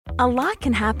A lot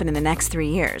can happen in the next 3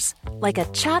 years. Like a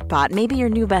chatbot may be your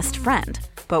new best friend.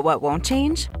 But what won't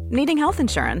change? Needing health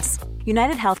insurance.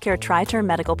 United Healthcare Tri-Term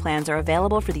Medical Plans are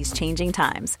available for these changing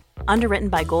times. Underwritten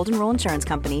by Golden Rule Insurance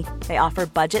Company, they offer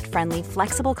budget-friendly,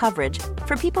 flexible coverage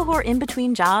for people who are in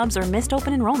between jobs or missed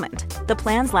open enrollment. The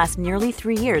plans last nearly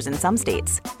 3 years in some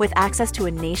states, with access to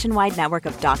a nationwide network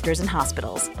of doctors and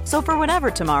hospitals. So for whatever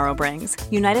tomorrow brings,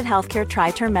 United Healthcare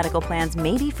Tri-Term Medical Plans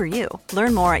may be for you.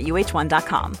 Learn more at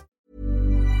uh1.com.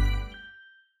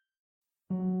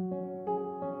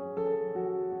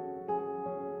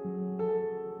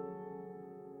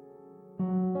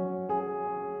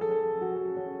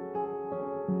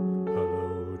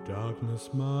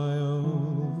 My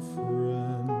old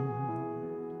friend,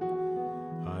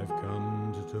 I've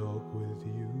come to talk with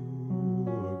you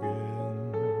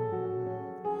again,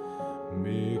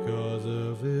 because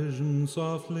a vision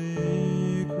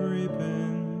softly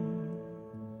creeping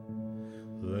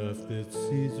left its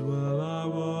seeds while I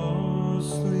was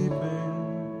sleeping,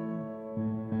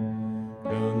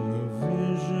 and the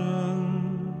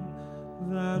vision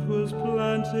that was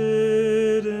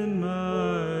planted in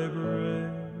my brain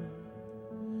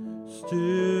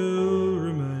still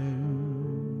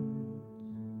remains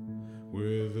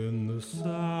within the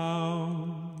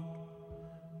sound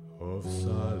of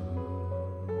silence.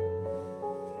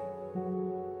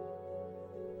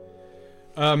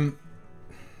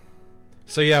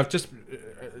 So yeah, I've just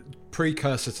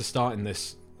precursor to starting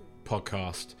this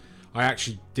podcast, I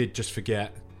actually did just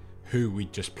forget who we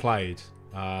just played,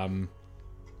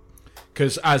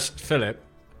 because as Philip,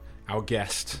 our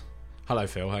guest, hello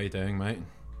Phil, how you doing, mate?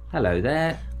 Hello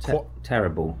there.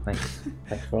 Terrible. Thanks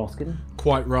for asking.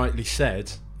 Quite rightly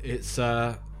said. It's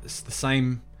the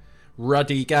same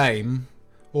ruddy game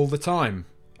all the time,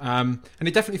 and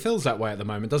it definitely feels that way at the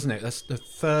moment, doesn't it? That's the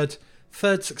third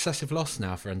successive loss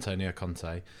now for Antonio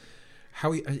Conte. I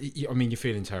mean, you're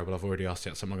feeling terrible. I've already asked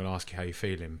you that, so I'm not going to ask you how you're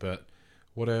feeling. But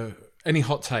any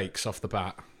hot takes off the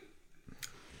bat?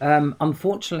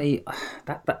 Unfortunately,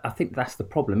 I think that's the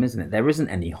problem, isn't it? There isn't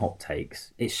any hot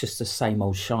takes. It's just the same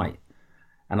old shite.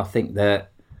 And I think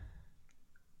that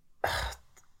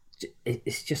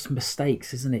it's just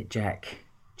mistakes, isn't it, Jack?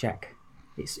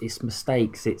 It's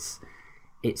mistakes. It's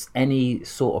any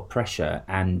sort of pressure,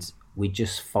 and we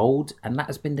just fold. And that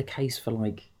has been the case for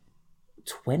like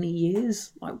 20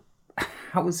 years. Like,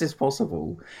 how is this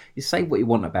possible? You say what you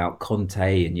want about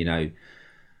Conte and,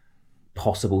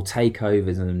 possible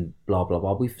takeovers and blah blah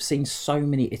blah. We've seen so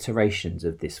many iterations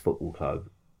of this football club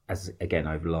over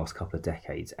the last couple of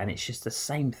decades, and it's just the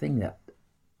same thing that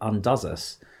undoes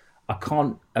us.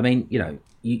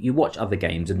 You watch other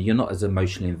games and you're not as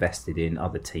emotionally invested in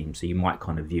other teams, so you might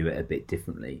kind of view it a bit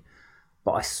differently,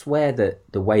 but I swear that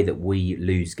the way that we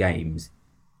lose games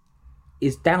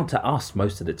is down to us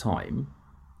most of the time.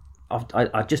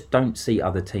 I just don't see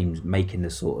other teams making the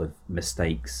sort of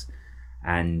mistakes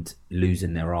and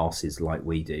losing their asses like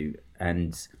we do.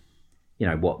 And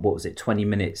what was it, 20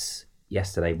 minutes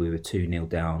yesterday we were 2-0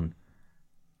 down,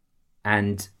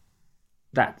 and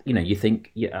that you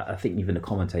think, I think even the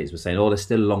commentators were saying, there's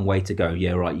still a long way to go.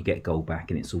 Yeah, right, you get a goal back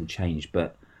and it's all changed.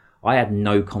 But I had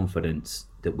no confidence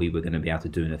that we were going to be able to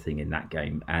do anything in that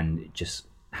game, and just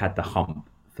had the hump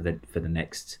for the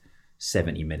next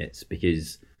 70 minutes,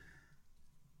 because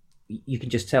you can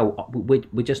just tell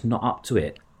we're just not up to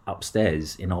it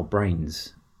upstairs in our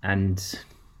brains, and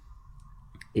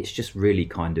it's just really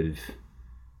kind of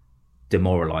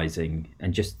demoralizing.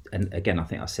 And again, I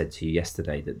think I said to you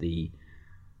yesterday that the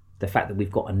fact that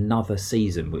we've got another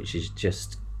season which is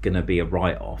just going to be a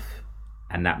write-off,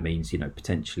 and that means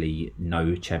potentially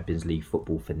no Champions League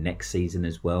football for next season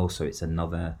as well, so it's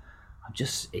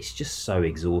just so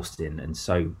exhausting and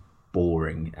so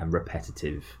boring and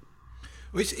repetitive.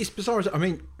 It's bizarre. I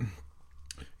mean,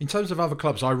 in terms of other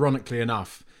clubs, ironically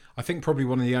enough, I think probably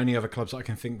one of the only other clubs I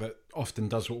can think that often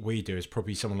does what we do is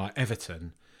probably someone like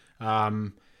Everton.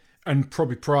 And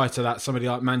probably prior to that, somebody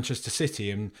like Manchester City.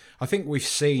 And I think we've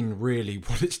seen really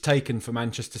what it's taken for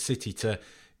Manchester City to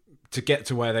get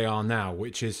to where they are now,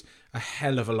 which is a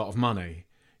hell of a lot of money.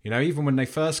 Even when they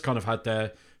first kind of had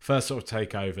their first sort of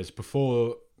takeovers,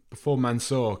 before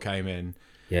Mansour came in,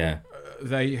 yeah,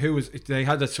 they had a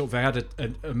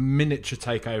miniature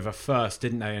takeover first,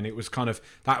 didn't they? And it was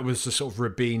that was the sort of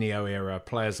Robinho era,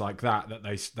 players like that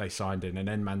they signed in, and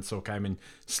then Mansour came in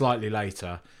slightly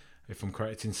later, if I'm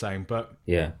correct in saying. But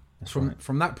yeah,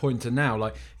 from that point to now,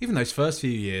 like even those first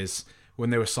few years when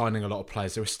they were signing a lot of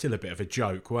players, they were still a bit of a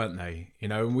joke, weren't they?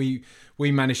 And we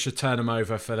managed to turn them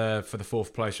over for the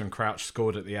fourth place when Crouch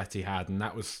scored at the Etihad, and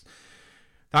that was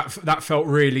that felt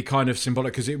really kind of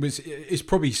symbolic, because it's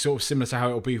probably sort of similar to how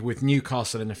it'll be with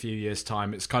Newcastle in a few years'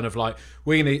 time. It's kind of like,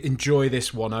 we're going to enjoy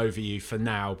this one over you for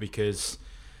now because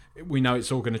we know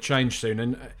it's all going to change soon.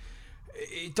 And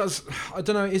it does, I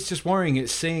don't know, it's just worrying.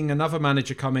 It's seeing another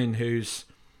manager come in who's,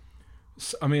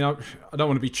 I mean, I don't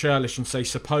want to be churlish and say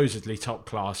supposedly top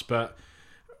class, but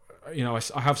you know,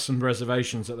 I have some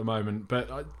reservations at the moment,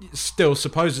 but still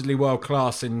supposedly world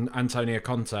class in Antonio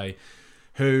Conte,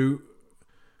 who,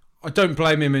 I don't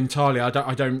blame him entirely. I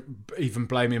don't even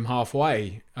blame him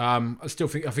halfway. I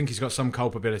think he's got some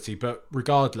culpability, but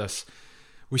regardless,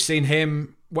 we've seen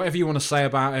him. Whatever you want to say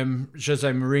about him,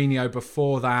 Jose Mourinho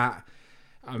before that.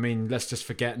 I mean, let's just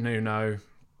forget Nuno.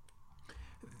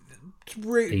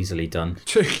 Easily done.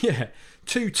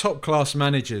 Two top class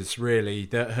managers really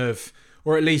that have,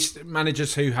 or at least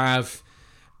managers who have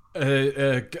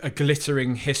a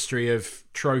glittering history of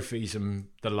trophies and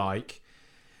the like,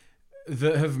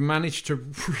 that have managed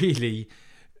to really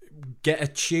get a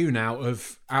tune out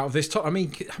of this top. I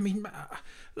mean,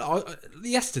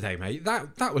 yesterday, mate,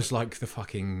 that was like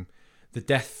the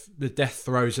death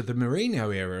throes of the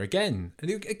Mourinho era again. And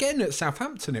again at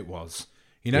Southampton, it was.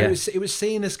 You know, it was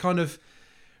seen as kind of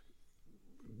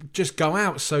just go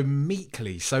out so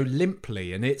meekly, so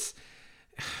limply, and it's,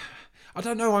 I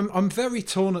don't know. I'm very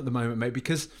torn at the moment, mate,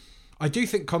 because I do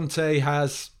think Conte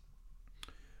has.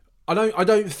 I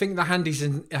don't think the hand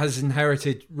he has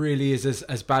inherited really is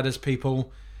as bad as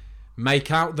people make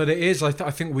out that it is. I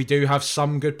think we do have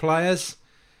some good players,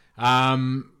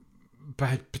 but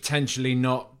potentially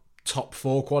not top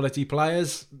 4 quality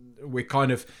players. We're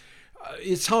kind of,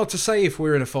 it's hard to say if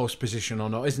we're in a false position or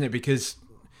not, isn't it? Because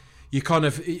you kind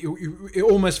of, it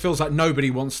almost feels like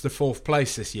nobody wants the 4th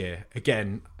place this year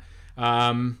again.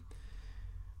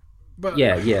 But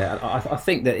I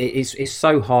think that it's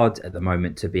so hard at the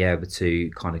moment to be able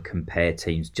to kind of compare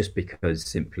teams, just because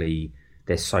simply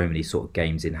there's so many sort of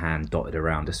games in hand dotted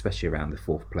around, especially around the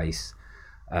 4th place,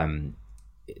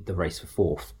 the race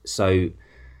for 4th. So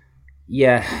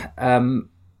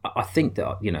I think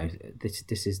that, you know,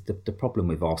 this is the problem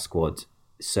with our squad,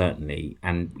 certainly,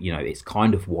 and you know, it's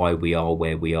kind of why we are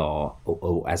where we are,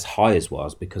 or as high as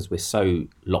was, because we're so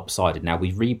lopsided. Now,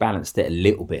 we rebalanced it a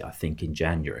little bit, I think, in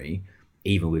January,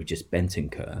 even with just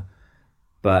Bentancur,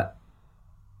 but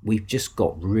we've just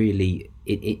got really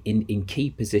in key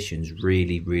positions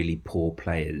really, really poor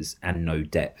players and no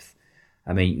depth.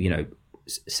 I mean, you know,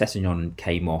 Sessegnon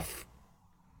came off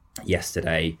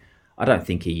yesterday. I don't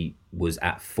think he was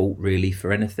at fault really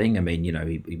for anything. I mean, you know,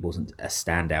 he wasn't a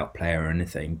standout player or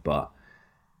anything, but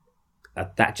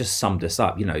that just summed us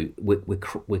up. You know,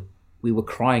 we were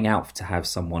crying out to have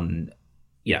someone.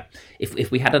 Yeah, if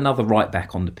we had another right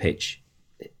back on the pitch,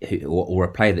 or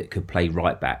a player that could play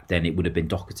right back, then it would have been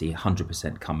Doherty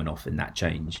 100% coming off in that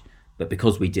change. But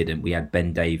because we didn't, we had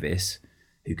Ben Davis,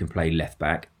 who can play left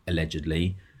back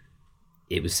allegedly.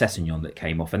 It was Sessegnon that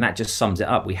came off, and that just sums it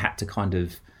up. We had to kind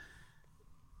of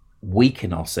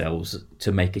weaken ourselves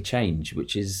to make a change,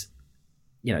 which is,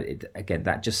 you know, again,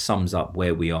 that just sums up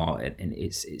where we are, and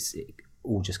it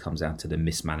all just comes down to the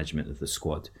mismanagement of the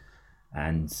squad,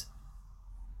 and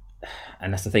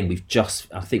that's the thing.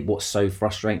 I think what's so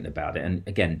frustrating about it, and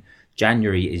again,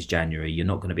 January is January. You're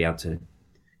not going to be able to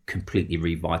completely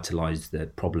revitalise the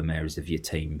problem areas of your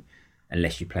team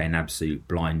unless you play an absolute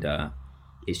blinder.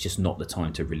 It's just not the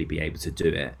time to really be able to do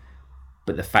it.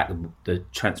 But the fact that the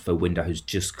transfer window has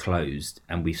just closed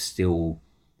and we still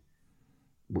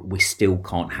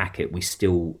can't hack it. We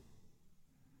still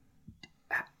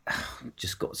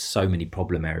just got so many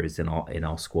problem areas in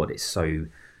our squad. It's so,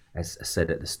 as I said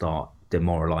at the start,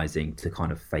 demoralising to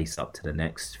kind of face up to the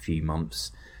next few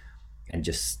months, and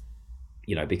just,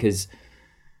 you know, because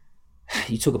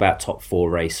you talk about top 4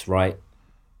 race, right?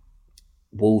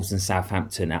 Wolves and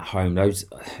Southampton at home, those,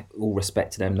 all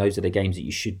respect to them, those are the games that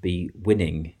you should be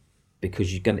winning,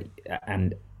 because you're going to,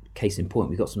 and case in point,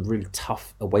 we've got some really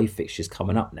tough away fixtures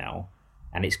coming up now,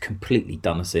 and it's completely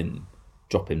done us in,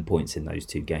 dropping points in those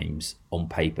 2 games. On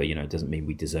paper, you know, it doesn't mean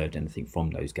we deserved anything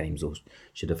from those games or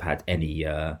should have had any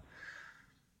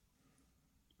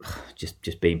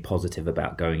just being positive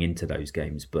about going into those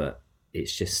games, but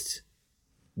it's just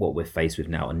what we're faced with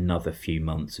now, another few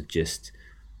months of just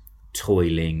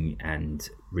toiling and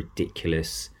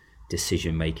ridiculous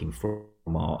decision making from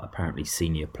our apparently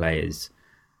senior players,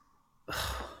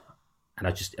 and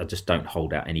I just don't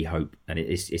hold out any hope. And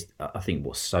it's I think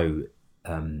what's so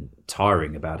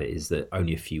tiring about it is that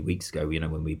only a few weeks ago, you know,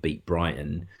 when we beat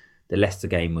Brighton, the Leicester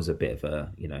game was a bit of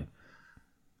a, you know,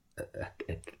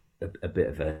 a bit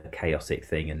of a chaotic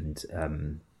thing, and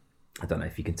I don't know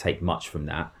if you can take much from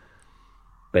that.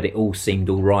 but it all seemed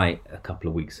all right a couple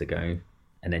of weeks ago,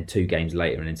 and then 2 games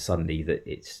later, and then suddenly that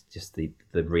it's just the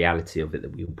reality of it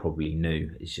that we all probably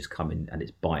knew is just coming, and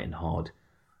it's biting hard.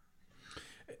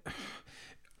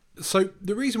 So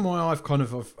the reason why I've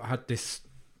had this,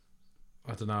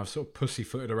 I don't know, I've sort of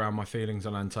pussyfooted around my feelings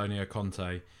on Antonio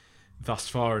Conte thus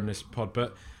far in this pod,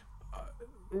 but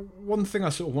one thing I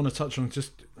sort of want to touch on,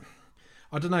 just,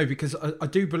 I don't know, because I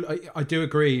do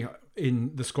agree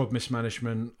in the squad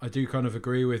mismanagement. I do kind of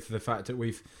agree with the fact that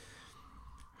we've,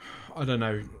 I don't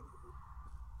know,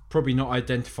 probably not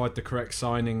identified the correct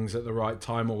signings at the right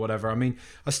time or whatever. I mean,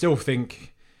 I still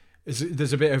think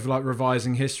there's a bit of like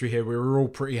revising history here. We were all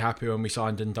pretty happy when we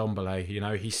signed Ndombele. You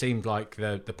know, he seemed like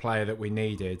the player that we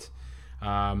needed.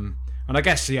 And I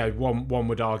guess, one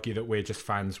would argue that we're just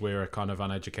fans. We're a kind of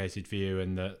uneducated view,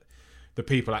 and that the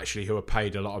people actually who are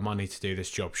paid a lot of money to do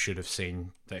this job should have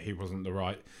seen that he wasn't the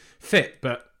right fit.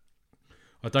 But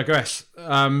I digress.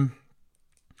 The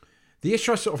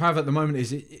issue I sort of have at the moment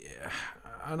is,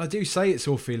 and I do say it's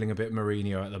all feeling a bit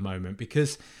Mourinho at the moment,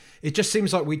 because it just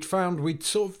seems like we'd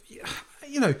sort of,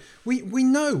 we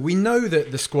know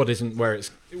that the squad isn't where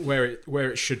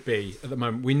it should be at the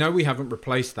moment. We know we haven't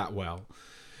replaced that well,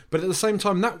 but at the same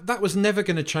time, that was never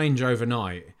going to change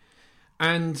overnight,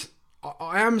 and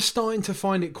I am starting to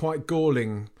find it quite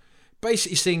galling,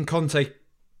 basically seeing Conte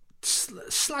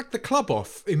slag the club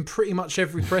off in pretty much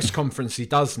every press conference he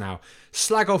does now.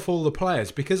 Slag off all the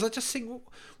players, because I just think,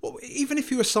 well, even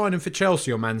if you were signing for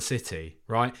Chelsea or Man City,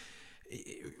 right?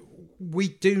 We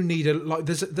do need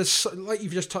there's like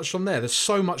you've just touched on there. There's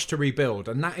so much to rebuild,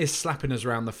 and that is slapping us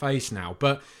around the face now.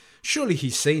 But surely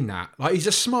he's seen that. Like, he's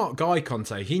a smart guy,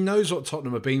 Conte. He knows what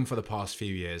Tottenham have been for the past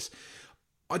few years.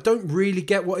 I don't really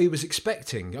get what he was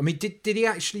expecting. I mean, did he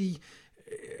actually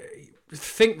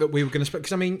think that we were going to spend?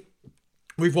 Because I mean,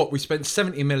 we spent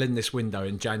 70 mil in this window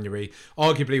in January.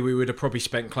 Arguably, we would have probably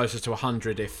spent closer to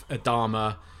 100 if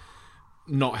Adama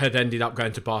not had ended up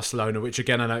going to Barcelona, which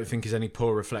again I don't think is any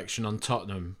poor reflection on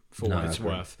Tottenham for what it's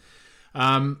worth.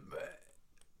 But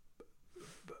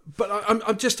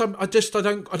I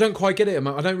don't quite get it.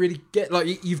 I don't really get,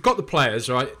 like, you've got the players,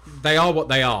 right? They are what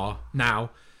they are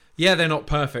now. Yeah, they're not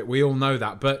perfect. We all know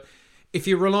that. But if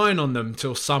you're relying on them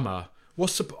till summer,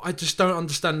 I just don't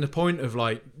understand the point of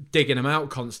like digging them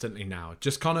out constantly now.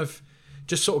 Just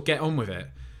sort of get on with it.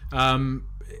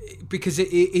 Because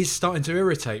it is starting to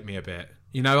irritate me a bit.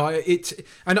 You know,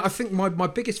 and I think my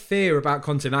biggest fear about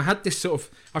Conte, and I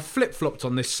flip-flopped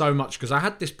on this so much because I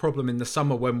had this problem in the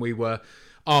summer when we were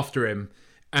after him,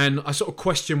 and I sort of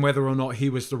questioned whether or not he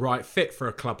was the right fit for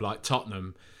a club like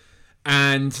Tottenham.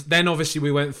 And then obviously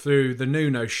we went through the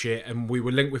Nuno shit and we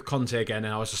were linked with Conte again,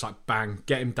 and I was just like, bang,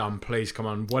 get him done, please, come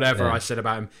on. Whatever I said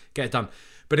about him, get it done.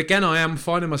 But again, I am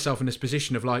finding myself in this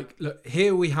position of like, look,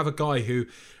 here we have a guy who,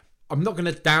 I'm not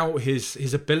going to doubt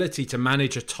his ability to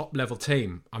manage a top level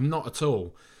team. I'm not at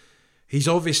all. He's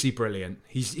obviously brilliant.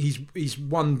 He's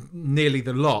won nearly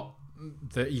the lot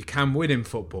that you can win in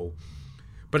football.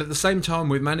 But at the same time,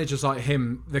 with managers like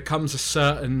him, there comes a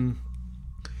certain,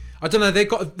 I don't know, they've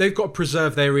got to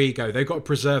preserve their ego. They've got to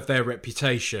preserve their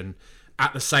reputation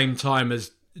at the same time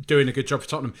as doing a good job for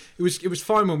Tottenham. It was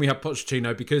fine when we had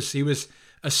Pochettino because he was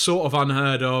a sort of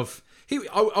unheard of.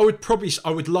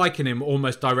 I would liken him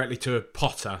almost directly to a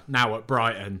Potter now at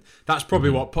Brighton. That's probably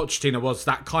what Pochettino was,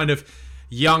 that kind of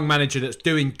young manager that's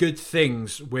doing good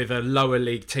things with a lower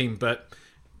league team, but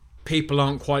people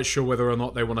aren't quite sure whether or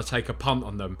not they want to take a punt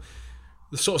on them.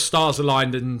 The sort of stars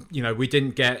aligned, and we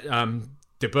didn't get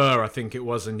De Boer, I think it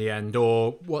was in the end,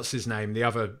 or what's his name, the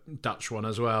other Dutch one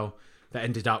as well, that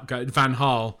ended up going, Van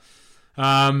Gaal.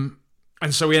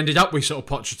 And so we ended up with sort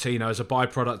of Pochettino as a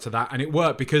byproduct of that, and it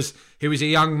worked because he was a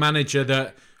young manager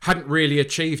that hadn't really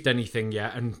achieved anything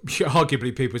yet, and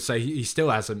arguably people would say he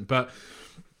still hasn't, but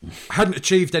hadn't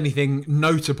achieved anything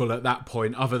notable at that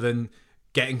point other than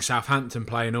getting Southampton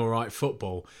playing all right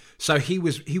football. So he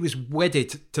was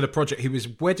wedded to the project. He was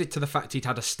wedded to the fact he'd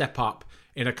had a step up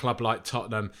in a club like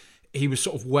Tottenham. He was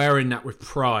sort of wearing that with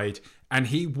pride, and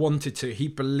he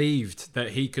believed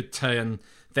that he could turn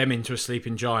them into a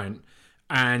sleeping giant.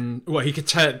 And he could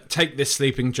take this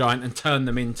sleeping giant and turn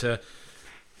them into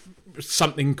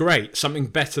something great, something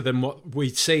better than what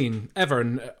we'd seen ever.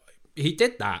 And he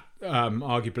did that,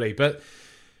 arguably, but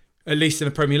at least in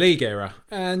the Premier League era.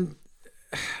 And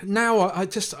now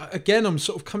I'm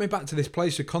sort of coming back to this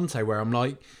place with Conte where I'm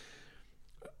like,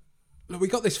 look, we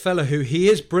got this fella who he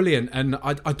is brilliant, and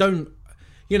I don't.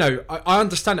 I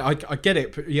understand it. I get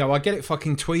it. I get it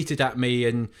fucking tweeted at me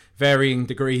in varying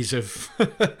degrees of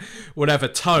whatever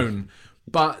tone.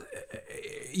 But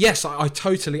yes, I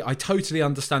totally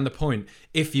understand the point.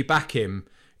 If you back him,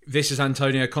 this is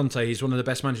Antonio Conte, he's one of the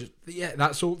best managers. Yeah,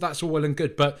 that's all well and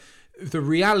good. But the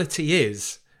reality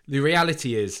is,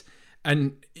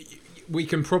 and we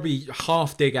can probably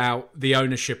half dig out the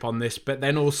ownership on this, but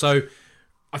then also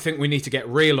I think we need to get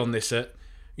real on this.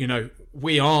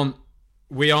 We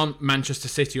aren't Manchester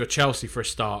City or Chelsea for a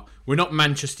start. We're not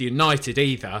Manchester United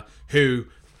either, who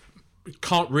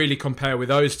can't really compare with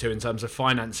those two in terms of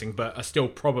financing, but are still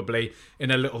probably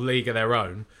in a little league of their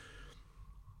own.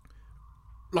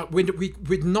 Like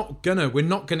we're not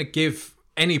gonna give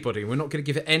anybody, we're not gonna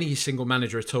give any single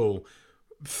manager at all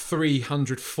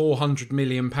 300-400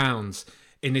 million pounds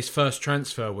in his first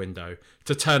transfer window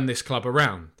to turn this club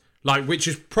around. Like, which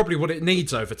is probably what it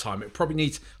needs over time. It probably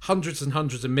needs hundreds and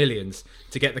hundreds of millions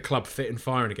to get the club fit and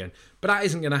firing again. But that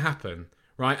isn't going to happen,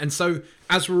 right? And so,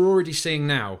 as we're already seeing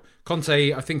now,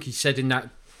 Conte, I think he said in that,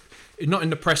 not in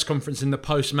the press conference, in the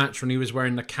post-match when he was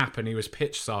wearing the cap and he was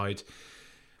pitch side,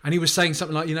 and he was saying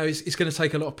something like, it's going to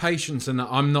take a lot of patience, and that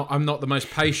I'm not the most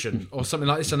patient, or something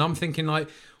like this. And I'm thinking like,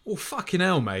 well, fucking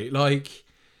hell, mate. Like,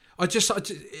 I just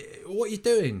what are you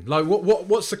doing? Like,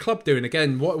 what's the club doing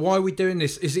again? Why are we doing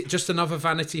this? Is it just another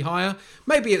vanity hire?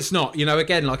 Maybe it's not.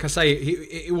 Again, like I say,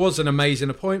 it was an amazing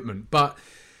appointment, but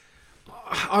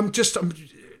I'm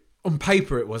on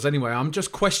paper it was anyway. I'm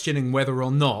just questioning whether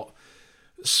or not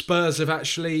Spurs have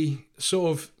actually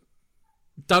sort of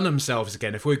done themselves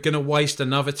again. If we're going to waste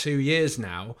another 2 years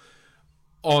now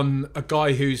on a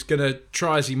guy who's going to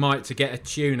try as he might to get a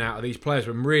tune out of these players,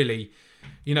 when really,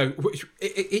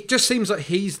 it just seems like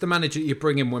he's the manager that you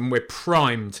bring in when we're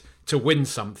primed to win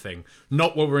something,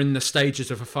 not when we're in the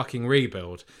stages of a fucking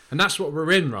rebuild. And that's what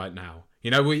we're in right now.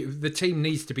 The team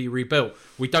needs to be rebuilt.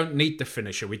 We don't need the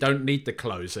finisher. We don't need the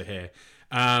closer here.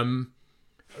 I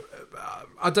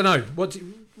don't know.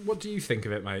 What do you think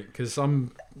of it, mate? Because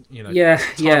I'm,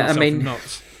 I mean,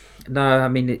 nuts. No, I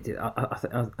mean,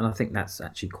 I think that's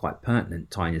actually quite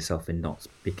pertinent, tying yourself in knots,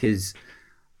 because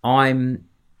I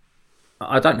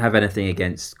don't have anything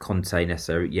against Conte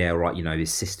necessarily. Yeah, right.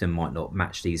 His system might not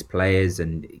match these players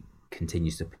and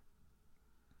continues to,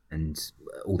 and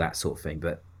all that sort of thing.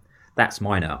 But that's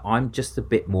minor. I'm just a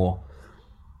bit more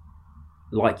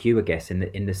like you, I guess,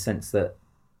 in the sense that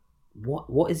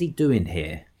what is he doing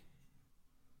here?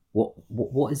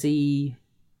 What is he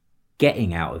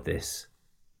getting out of this?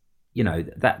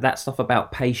 That stuff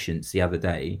about patience the other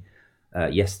day,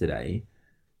 yesterday.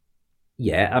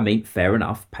 Yeah, I mean, fair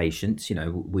enough, patience.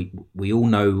 We all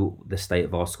know the state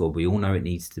of our squad. We all know it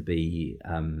needs to be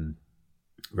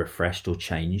refreshed or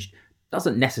changed.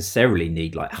 Doesn't necessarily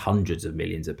need like hundreds of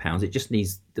millions of pounds. It just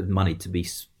needs the money to be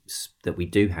that we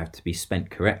do have to be spent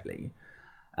correctly.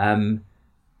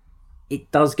 It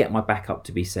does get my back up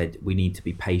to be said. We need to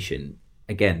be patient.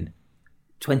 Again,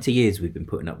 20 years we've been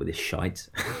putting up with this shite.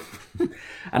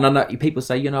 And I know people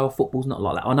say, football's not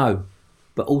like that. I know.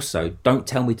 But also, don't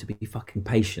tell me to be fucking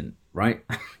patient, right?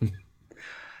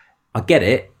 I get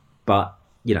it, but,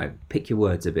 pick your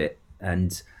words a bit.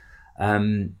 And,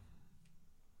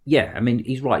 yeah, I mean,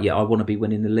 he's right. Yeah, I want to be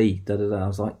winning the league. I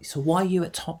was like, so why are you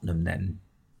at Tottenham then?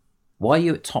 Why are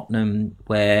you at Tottenham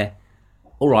where,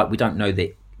 all right, we don't know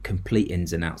the complete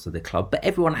ins and outs of the club, but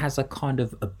everyone has a kind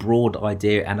of a broad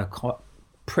idea and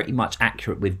pretty much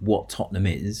accurate with what Tottenham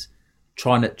is,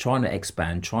 trying to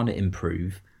expand, trying to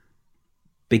improve.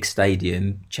 Big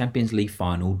stadium, Champions League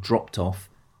final, dropped off.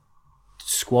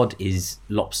 Squad is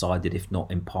lopsided, if not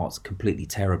in parts completely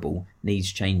terrible,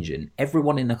 needs changing.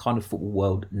 Everyone in the kind of football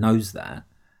world knows that.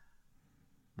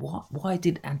 Why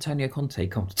did Antonio Conte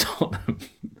come to Tottenham?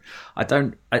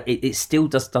 It still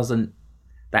just doesn't,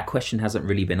 that question hasn't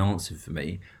really been answered for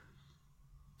me.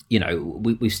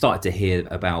 We've started to hear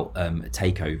about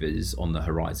takeovers on the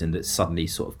horizon that suddenly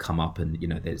sort of come up, and,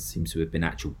 there seems to have been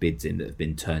actual bids in that have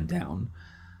been turned down.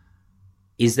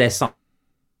 Is there something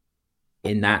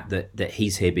in that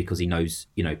he's here because he knows,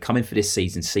 coming for this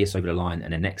season, see us over the line,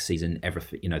 and the next season,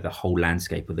 everything, the whole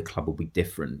landscape of the club will be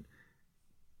different?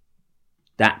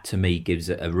 That to me gives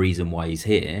a reason why he's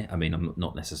here. I mean, I'm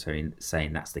not necessarily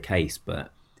saying that's the case,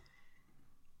 but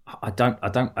I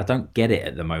don't get it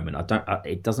at the moment.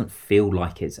 It doesn't feel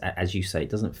like it's, as you say, it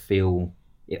doesn't feel.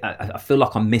 I feel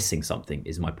like I'm missing something.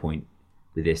 Is my point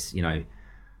with this?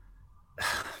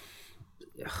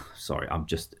 Sorry, I'm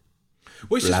just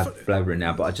blabbering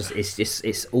now, but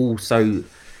it's all so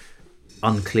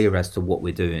unclear as to what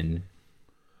we're doing.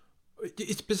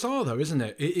 It's bizarre though, isn't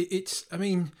it? It's. I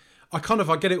mean, I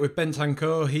get it with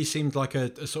Bentancur. He seemed like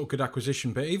a sort of good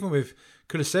acquisition, but even with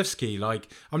Kulusevski,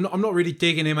 like I'm not really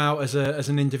digging him out as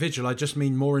an individual. I just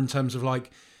mean more in terms of like,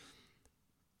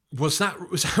 Was that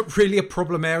really a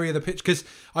problem area of the pitch? Because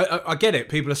I get it.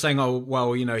 People are saying, oh,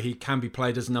 well, he can be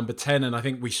played as number 10. And I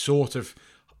think we sort of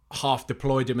half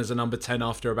deployed him as a number 10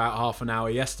 after about half an hour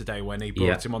yesterday when he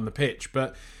brought him on the pitch.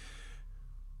 But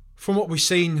from what we've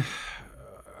seen,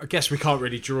 I guess we can't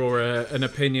really draw an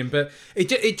opinion. But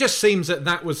it just seems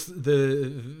that was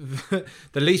the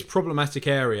least problematic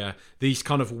area. These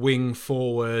kind of wing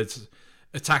forwards,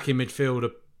 attacking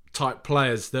midfielder type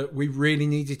players that we really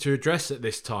needed to address at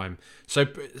this time. So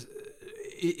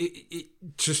it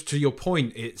just to your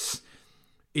point, it's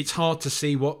hard to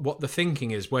see what the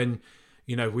thinking is when,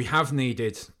 we have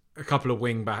needed a couple of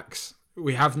wing backs.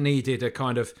 We have needed a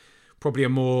kind of probably a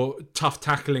more tough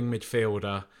tackling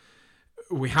midfielder.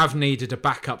 We have needed a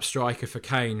backup striker for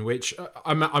Kane, which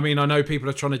I know people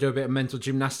are trying to do a bit of mental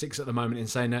gymnastics at the moment in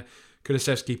saying that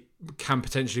Kulusevski can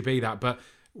potentially be that, but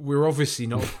we're obviously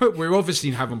not. We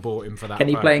obviously haven't bought him for that. Can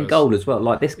he play in goal as well?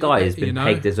 Like, this guy has been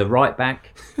pegged as a right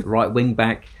back, right wing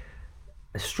back,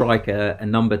 a striker, a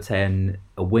number 10,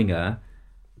 a winger.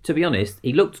 To be honest,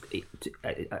 he looked.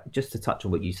 Just to touch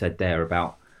on what you said there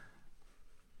about,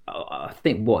 I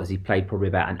think has he played probably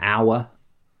about an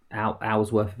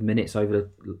hour's worth of minutes over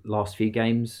the last few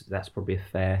games. That's probably a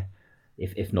fair,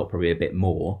 if not probably a bit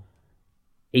more.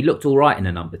 He looked all right in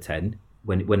a number 10.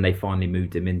 When they finally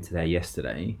moved him into there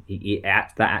yesterday,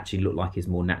 that actually looked like his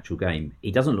more natural game.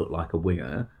 He doesn't look like a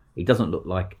winger. He doesn't look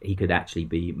like he could actually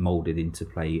be moulded into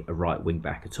play a right wing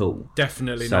back at all.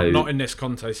 Definitely not in this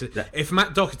context. If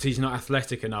Matt Doherty's not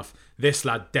athletic enough, this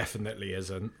lad definitely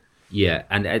isn't. Yeah,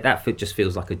 and that just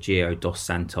feels like a Gio dos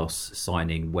Santos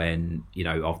signing when,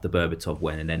 after Berbatov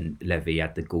went and then Levy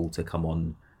had the gall to come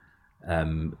on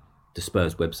the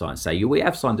Spurs website and say, we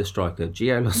have signed a striker,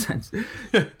 Gio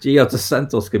dos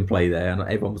Santos can play there, and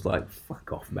everyone was like,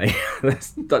 fuck off, mate.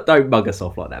 Don't mug us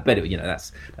off like that. But anyway,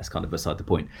 that's kind of beside the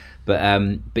point.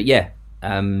 But yeah,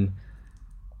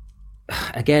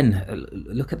 again,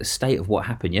 look at the state of what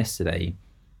happened yesterday.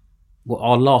 Well,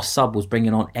 our last sub was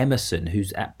bringing on Emerson,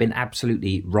 who's been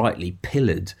absolutely rightly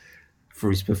pillared for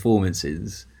his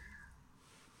performances.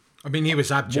 I mean, he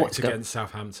was abject against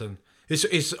Southampton.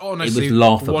 It's honestly, it was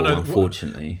laughable,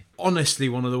 unfortunately. Honestly,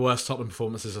 one of the worst Tottenham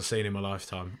performances I've seen in my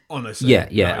lifetime. Honestly.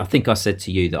 Yeah. I think I said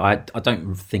to you that I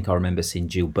don't think I remember seeing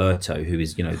Gilberto, who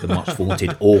is, the much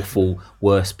vaunted, awful,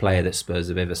 worst player that Spurs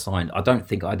have ever signed. I don't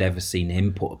think I'd ever seen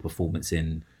him put a performance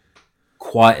in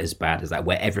quite as bad as that,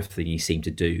 where everything he seemed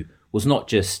to do was not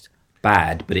just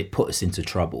bad, but it put us into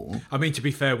trouble. I mean, to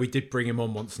be fair, we did bring him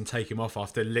on once and take him off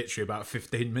after literally about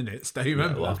 15 minutes. Do you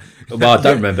remember that? Well, I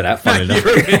don't remember that, funny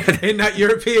enough. In that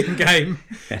European game,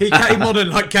 he came on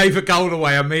and gave a goal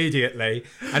away immediately,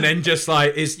 and then just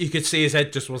you could see his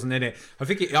head just wasn't in it.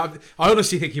 I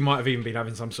honestly think he might have even been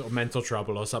having some sort of mental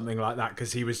trouble or something like that,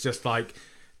 because he was just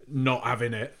not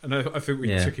having it, and I think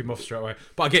we took him off straight away.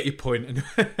 But I get your point.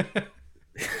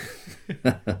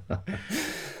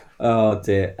 Oh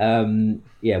dear.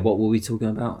 What were we talking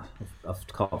about? I've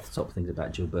cut off the top things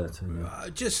about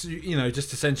Gilberto. Just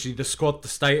essentially the squad, the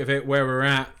state of it, where we're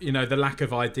at. The lack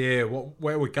of idea,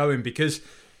 where we're going, because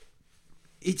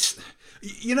it's.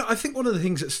 I think one of the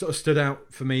things that sort of stood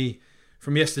out for me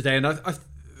from yesterday, and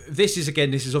this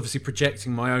is obviously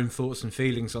projecting my own thoughts and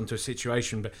feelings onto a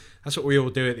situation, but that's what we all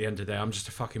do at the end of the day. I'm just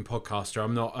a fucking podcaster.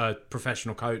 I'm not a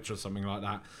professional coach or something like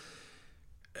that.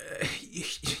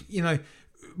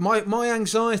 My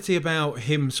anxiety about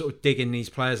him sort of digging these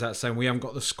players out, saying we haven't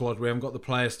got the squad, we haven't got the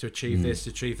players to achieve this, to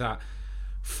achieve that.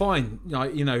 Fine,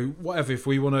 whatever. If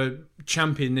we want to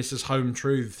champion this as home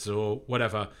truths or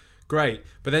whatever, great.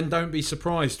 But then don't be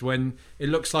surprised when it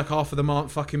looks like half of them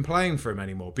aren't fucking playing for him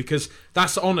anymore, because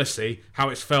that's honestly how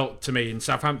it's felt to me in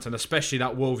Southampton, especially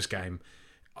that Wolves game.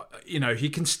 He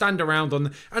can stand around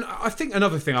and I think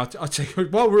another thing I'd say,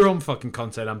 while we're on fucking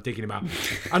content, I'm digging him out.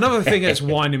 Another thing that's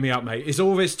winding me up, mate, is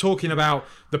all this talking about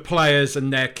the players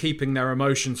and they're keeping their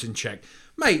emotions in check.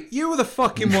 Mate, you were the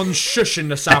fucking one shushing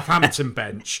the Southampton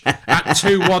bench at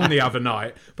 2-1 the other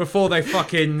night before they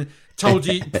fucking told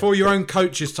you, before your own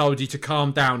coaches told you to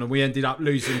calm down, and we ended up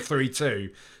losing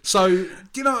 3-2. So, do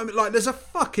you know what I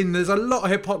mean? There's a lot of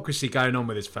hypocrisy going on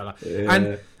with this fella. Yeah.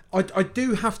 And I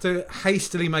do have to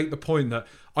hastily make the point that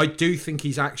I do think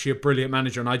he's actually a brilliant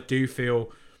manager, and I do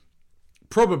feel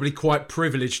probably quite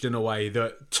privileged in a way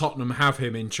that Tottenham have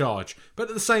him in charge. But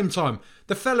at the same time,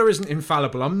 the fella isn't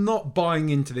infallible. I'm not buying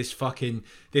into this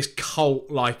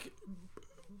cult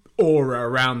aura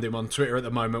around him on Twitter at the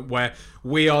moment, where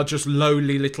we are just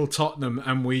lowly little Tottenham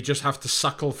and we just have to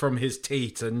suckle from his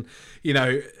teat, and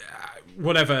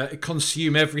whatever,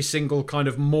 consume every single kind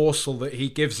of morsel that he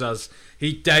gives us.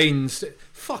 He deigns.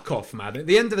 Fuck off, man. At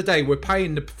the end of the day, we're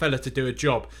paying the fella to do a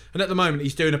job, and at the moment,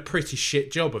 he's doing a pretty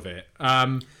shit job of it.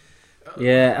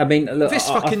 Yeah, I mean, look, this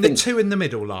I fucking think... the two in the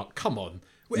middle lot. Come on.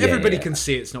 Everybody can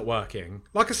see it's not working.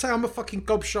 Like I say, I'm a fucking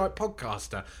gobshite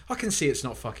podcaster. I can see it's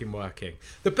not fucking working.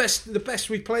 The best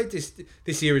we played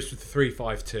this year is with the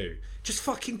 3-5-2.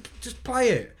 Just play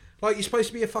it. Like, you're supposed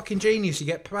to be a fucking genius. You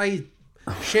get paid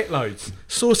shitloads.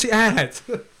 Source it out.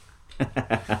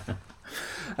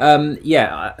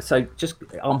 Yeah. So just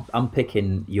I'm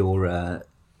picking your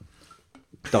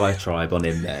diatribe on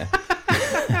him there.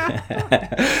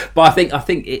 But I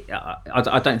think it.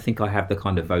 I don't think I have the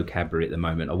kind of vocabulary at the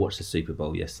moment. I watched the Super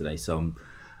Bowl yesterday, so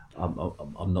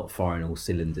I'm not firing all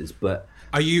cylinders. But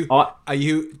are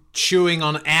you chewing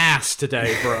on ass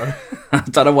today, bro? I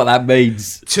don't know what that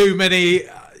means. Too many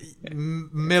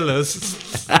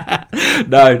Millers.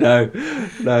 No.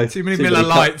 Too many Miller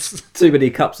Lights. Too many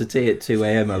cups of tea at 2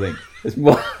 a.m. I think. It's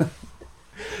more.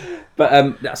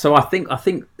 But so I think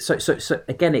so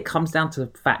again, it comes down to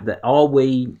the fact that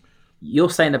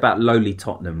you're saying about lowly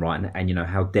Tottenham, right? And you know,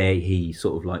 how dare he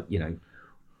sort of like, you know,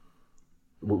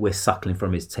 we're suckling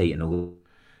from his teat and all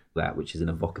that, which is an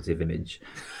evocative image.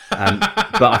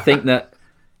 But I think that,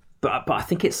 but I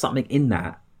think it's something in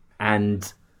that,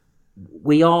 and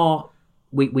we know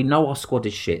our squad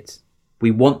is shit.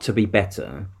 We want to be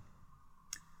better.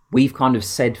 We've kind of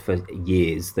said for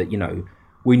years that, you know,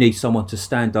 we need someone to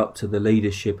stand up to the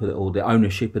leadership or the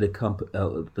ownership of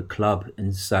the club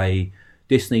and say,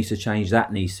 this needs to change,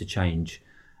 that needs to change.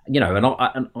 You know, and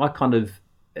I kind of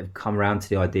have come around to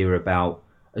the idea about,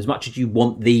 as much as you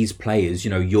want these players,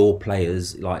 you know, your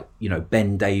players, like, you know,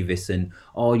 Ben Davies and,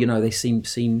 oh, you know, they seem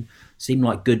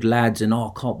like good lads and,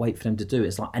 oh, I can't wait for them to do it.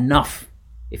 It's like, enough.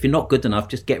 If you're not good enough,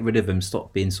 just get rid of them.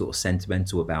 Stop being sort of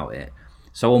sentimental about it.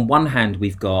 So on one hand,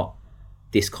 we've got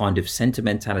this kind of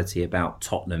sentimentality about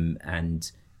Tottenham and,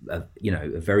 you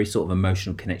know, a very sort of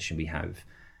emotional connection we have.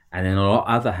 And then on the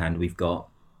other hand, we've got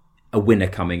a winner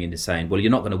coming in and saying, well,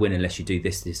 you're not going to win unless you do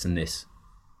this, this and this.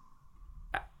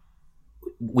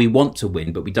 We want to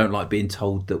win, but we don't like being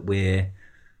told that we're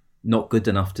not good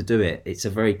enough to do it. It's a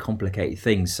very complicated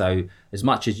thing. So as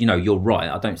much as, you know, you're right,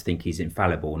 I don't think he's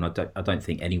infallible, and I don't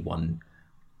think anyone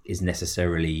is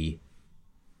necessarily...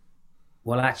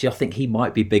 Well, actually, I think he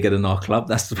might be bigger than our club.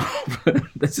 That's the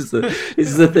problem. This is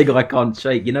the thing I can't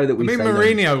shake. You know that we. I mean,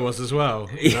 Mourinho was as well.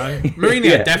 You know?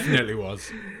 Mourinho definitely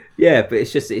was. Yeah, but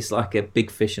it's like a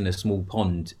big fish in a small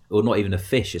pond, or not even a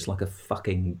fish. It's like a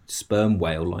fucking sperm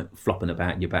whale, like flopping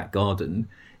about in your back garden.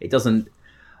 It doesn't.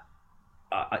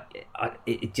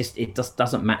 It just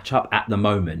doesn't match up at the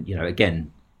moment. You know,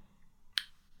 again,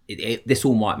 this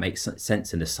all might make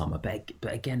sense in the summer, but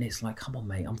again, it's like, come on,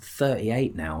 mate, I'm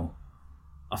 38 now.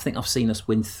 I think I've seen us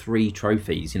win 3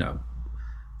 trophies, you know,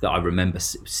 that I remember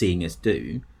seeing us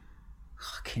do.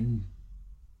 Fucking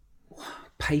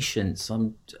patience. I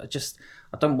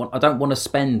don't want to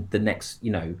spend the next,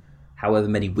 you know, however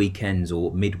many weekends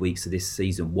or midweeks of this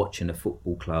season watching a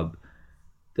football club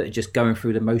that are just going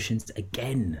through the motions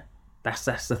again. That's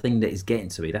the thing that is getting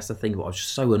to me. That's the thing that I was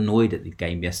so annoyed at the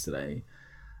game yesterday.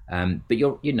 But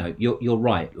you're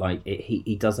right. Like,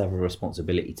 he does have a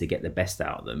responsibility to get the best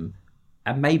out of them.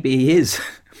 And maybe he is.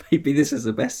 Maybe this is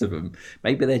the best of them.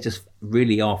 Maybe they just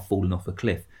really are falling off a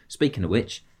cliff. Speaking of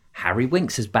which, Harry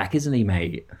Winks is back, isn't he,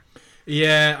 mate?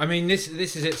 Yeah, I mean, this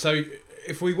is it. So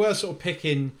if we were sort of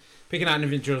picking out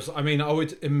individuals, I mean, I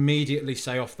would immediately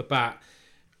say off the bat,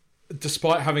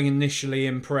 despite having initially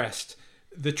impressed,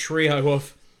 the trio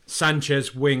of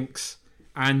Sanchez, Winks,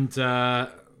 and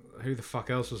who the fuck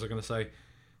else was I going to say?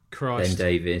 Christ. Ben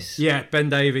Davies. Yeah, Ben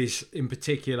Davies in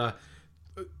particular.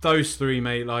 Those 3,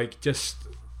 mate, like, just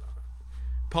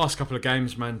past couple of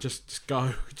games, man, just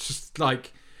go. Just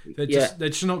like they're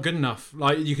just not good enough.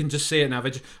 Like, you can just see it now.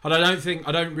 I don't think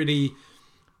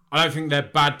they're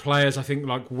bad players. I think,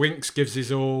 like, Winks gives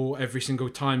his all every single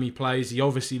time he plays. He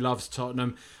obviously loves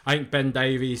Tottenham. I think Ben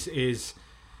Davies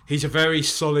he's a very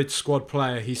solid squad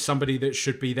player. He's somebody that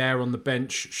should be there on the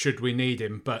bench should we need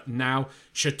him. But now,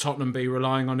 should Tottenham be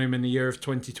relying on him in the year of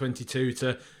 2022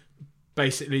 to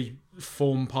basically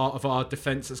form part of our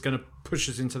defence that's going to push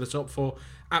us into the top 4?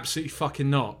 Absolutely fucking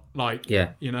not. Like,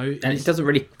 yeah, you know, and it doesn't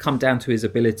really come down to his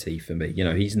ability for me. You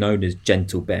know, he's known as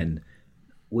Gentle Ben.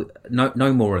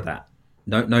 No more of that.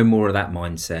 No more of that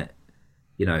mindset.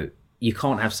 You know, you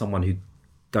can't have someone who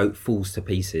falls to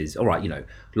pieces. All right, you know,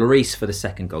 Lloris for the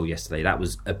second goal yesterday, that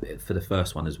was a bit for the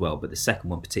first one as well, but the second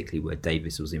one particularly where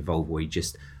Davies was involved, where he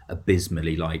just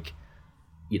abysmally, like,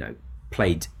 you know,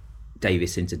 played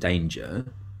Davies into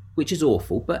danger. which is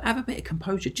awful, but have a bit of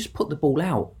composure. Just put the ball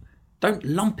out. Don't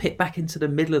lump it back into the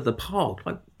middle of the park.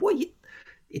 Like, what?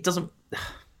 It doesn't...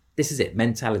 This is it,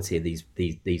 mentality of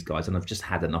these guys, and I've just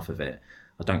had enough of it.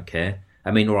 I don't care.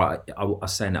 I mean, all right, I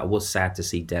was saying that I was sad to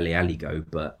see Dele Alli go,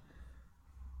 but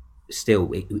still,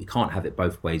 we can't have it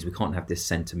both ways. We can't have this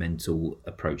sentimental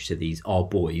approach to these, our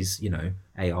boys,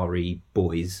 ARE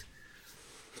boys,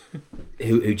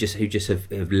 who just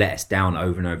have let us down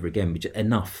over and over again.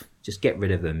 Enough. Just get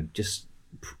rid of them. Just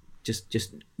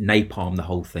napalm the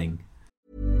whole thing.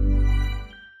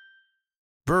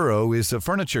 Burrow is a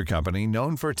furniture company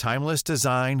known for timeless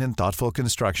design and thoughtful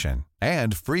construction,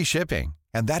 and free shipping,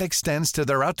 and that extends to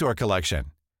their outdoor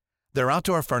collection. Their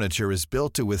outdoor furniture is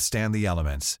built to withstand the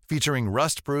elements, featuring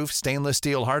rust-proof stainless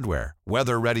steel hardware,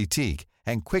 weather-ready teak,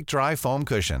 and quick-dry foam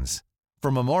cushions. For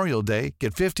Memorial Day,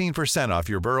 get 15% off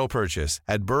your Burrow purchase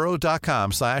at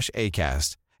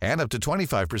burrow.com/acast, and up to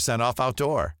 25% off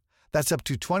outdoor. That's up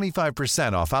to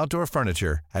 25% off outdoor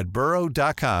furniture at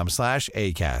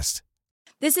burrow.com/acast.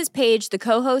 This is Paige, the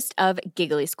co-host of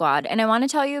Giggly Squad, and I want to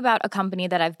tell you about a company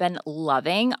that I've been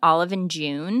loving, Olive &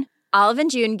 June. Olive &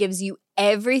 June gives you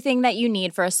everything that you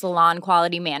need for a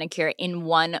salon-quality manicure in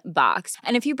one box.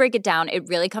 And if you break it down, it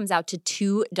really comes out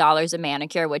to $2 a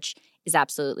manicure, which is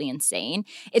absolutely insane.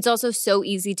 It's also so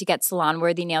easy to get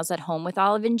salon-worthy nails at home with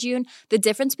Olive & June. The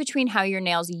difference between how your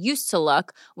nails used to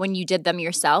look when you did them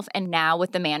yourself and now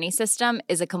with the Mani system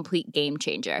is a complete game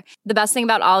changer. The best thing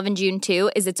about Olive & June, too,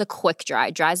 is it's a quick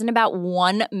dry. Dries in about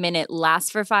 1 minute,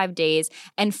 lasts for 5 days,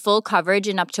 and full coverage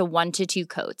in up to 1 to 2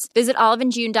 coats. Visit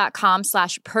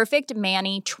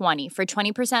oliveandjune.com/perfectmani20 for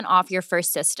 20% off your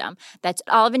first system. That's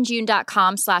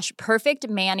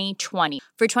oliveandjune.com/perfectmani20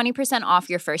 for 20% off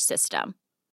your first system.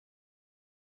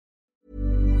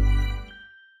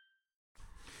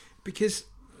 Because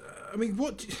I mean,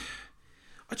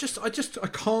 I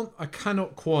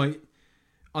cannot quite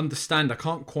understand. I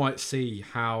can't quite see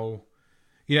how,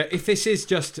 if this is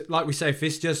just, like we say, if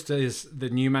this just is the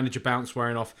new manager bounce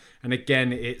wearing off, and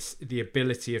again, it's the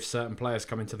ability of certain players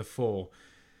coming to the fore,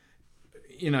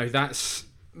 that's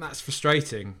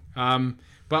frustrating. But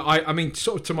I mean,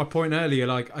 sort of to my point earlier,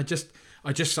 like, I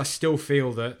still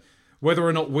feel that whether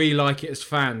or not we like it as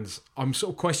fans, I'm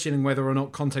sort of questioning whether or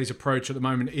not Conte's approach at the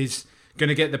moment is going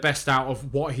to get the best out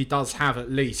of what he does have at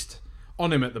least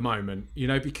on him at the moment.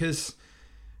 Because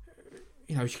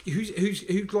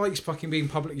who likes fucking being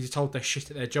publicly told they're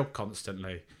shit at their job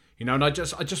constantly? And I'm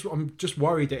just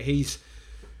worried that he's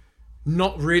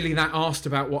not really that arsed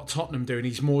about what Tottenham do, and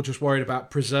he's more just worried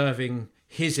about preserving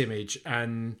his image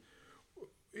and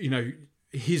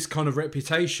his kind of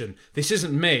reputation. This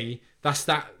isn't me. That's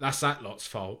that lot's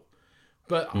fault.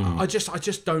 But I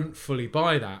just don't fully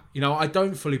buy that. I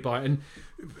don't fully buy it. And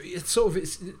it's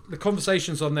the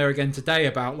conversations on there again today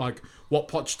about like what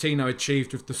Pochettino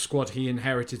achieved with the squad he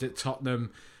inherited at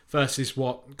Tottenham versus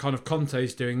what kind of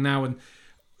Conte's doing now. And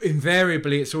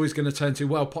invariably it's always going to turn to,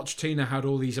 well, Pochettino had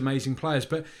all these amazing players.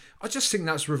 But I just think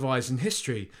that's revising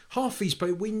history.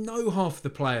 We know half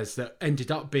the players that ended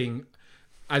up being,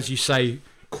 as you say,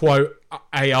 quote,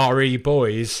 ARE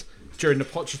boys during the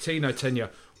Pochettino tenure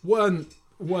weren't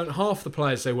half the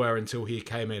players they were until he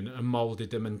came in and moulded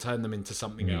them and turned them into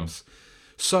something else.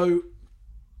 So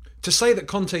to say that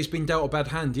Conte's been dealt a bad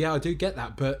hand, yeah, I do get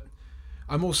that, but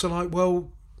I'm also like,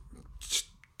 well,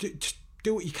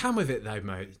 do what you can with it though,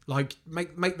 mate. Like,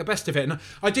 make the best of it. And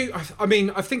I think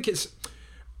it's,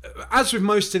 as with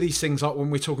most of these things, like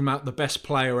when we're talking about the best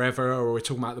player ever or we're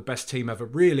talking about the best team ever,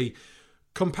 really,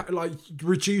 like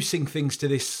reducing things to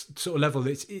this sort of level,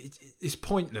 it's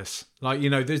pointless. Like,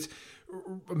 there's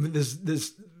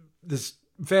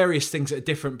various things that are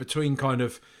different between kind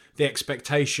of the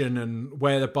expectation and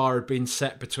where the bar had been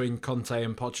set between Conte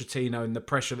and Pochettino and the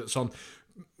pressure that's on.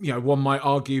 One might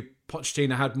argue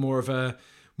Pochettino had more of a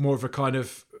kind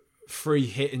of free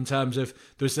hit in terms of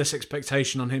there was this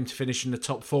expectation on him to finish in the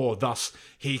top 4, thus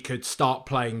he could start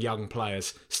playing young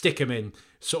players, stick them in,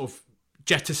 sort of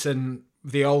jettison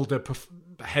the older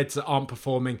heads that aren't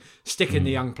performing, stick in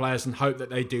the young players and hope that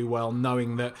they do well,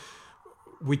 knowing that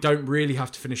we don't really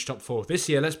have to finish top 4. This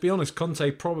year, let's be honest,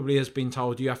 Conte probably has been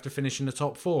told you have to finish in the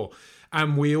top 4.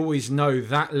 And we always know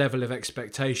that level of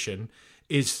expectation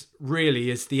is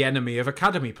the enemy of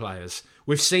academy players.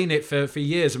 We've seen it for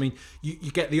years. I mean,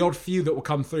 you get the odd few that will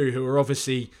come through who are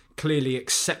obviously clearly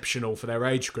exceptional for their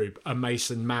age group, a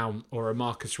Mason Mount or a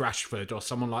Marcus Rashford or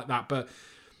someone like that. But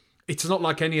it's not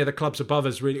like any of the clubs above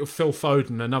us really. Phil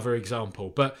Foden, another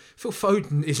example. But Phil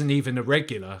Foden isn't even a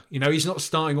regular. He's not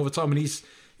starting all the time, and he's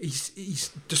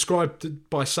described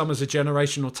by some as a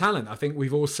generational talent. I think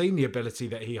we've all seen the ability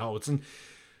that he holds. And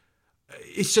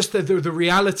it's just the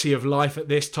reality of life at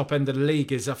this top end of the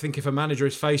league is, I think if a manager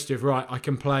is faced with, right, I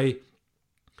can play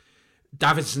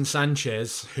Davinson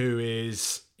Sanchez, who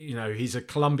is, he's a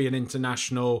Colombian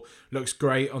international, looks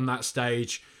great on that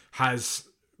stage, has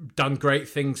done great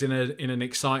things in an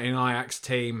exciting Ajax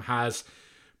team, has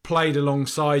played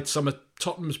alongside some of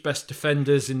Tottenham's best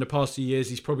defenders in the past few years.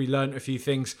 He's probably learnt a few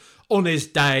things on his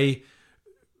day,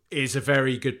 is a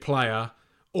very good player.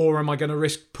 Or am I going to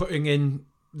risk putting in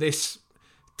this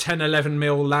 10, 11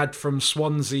 mil lad from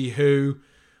Swansea who,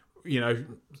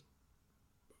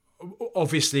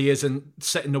 obviously isn't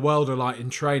setting the world alight in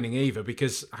training either,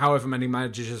 because however many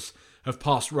managers have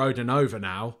passed Rodon over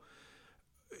now,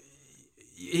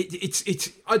 it's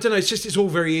I don't know, it's all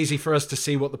very easy for us to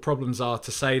see what the problems are,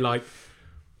 to say like,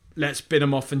 let's bin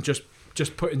them off and just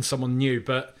put in someone new.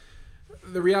 But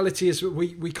the reality is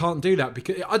we can't do that,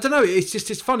 because I don't know,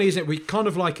 it's funny, isn't it? We kind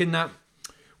of like in that,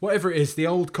 whatever it is, the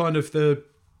old kind of the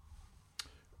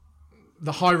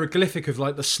hieroglyphic of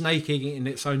like the snake eating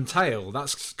its own tail.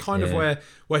 That's kind of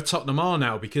where Tottenham are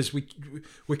now, because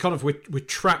we're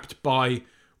trapped by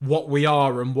what we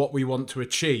are and what we want to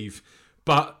achieve,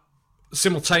 but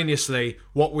simultaneously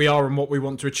what we are and what we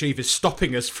want to achieve is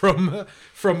stopping us from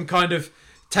kind of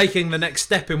taking the next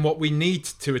step in what we need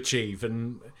to achieve.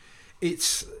 And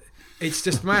it's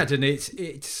just mad. And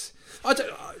it's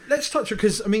let's touch it,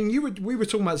 because I mean we were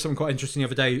talking about something quite interesting the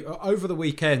other day. Over the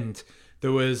weekend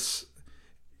there was,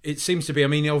 it seems to be, I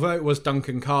mean, although it was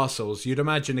Duncan Castles, you'd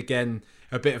imagine again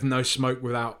a bit of no smoke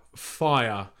without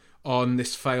fire on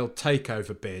this failed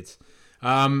takeover bid.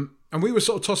 And we were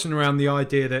sort of tossing around the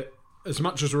idea that as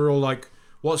much as we're all like,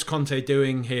 what's Conte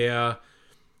doing here?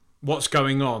 What's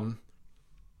going on?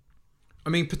 I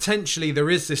mean, potentially there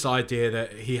is this idea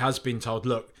that he has been told,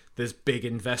 look, there's big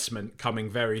investment coming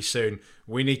very soon.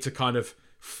 We need to kind of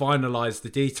finalise the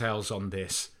details on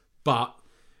this, but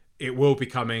it will be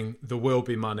coming, there will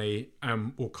be money,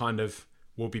 and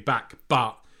we'll be back.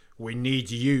 But we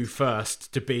need you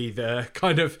first to be the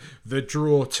kind of the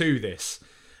draw to this.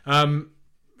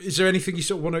 Is there anything you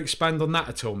sort of want to expand on that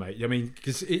at all, mate? I mean,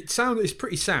 because it's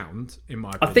pretty sound, in my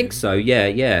opinion. I think so, yeah.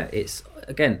 It's,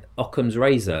 again, Occam's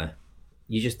razor.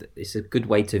 It's a good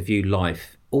way to view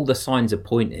life. All the signs are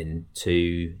pointing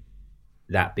to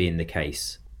that being the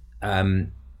case. I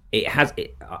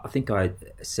think I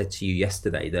said to you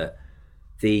yesterday that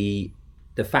the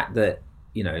fact that,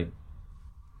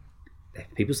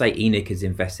 people say ENIC has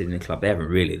invested in the club. They haven't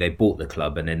really. They bought the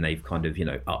club and then they've kind of,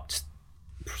 upped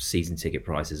season ticket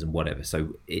prices and whatever.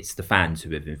 So it's the fans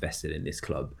who have invested in this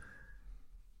club.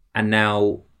 And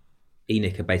now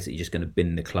ENIC are basically just going to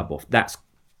bin the club off. That's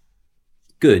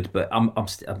good, but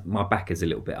my back is a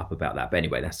little bit up about that. But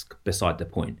anyway, that's beside the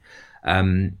point.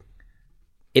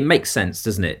 It makes sense,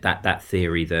 doesn't it? That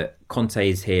theory that Conte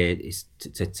is here is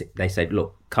they said,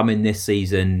 look, come in this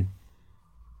season,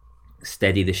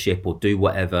 steady the ship or do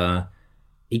whatever.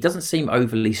 He doesn't seem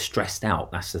overly stressed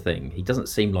out. That's the thing. He doesn't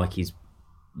seem like he's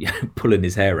pulling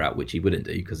his hair out, which he wouldn't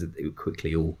do because it would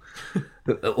quickly all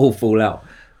fall out.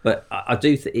 But I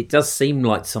do. It does seem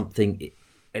like something.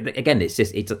 Again, it's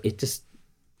this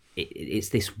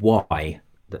why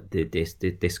that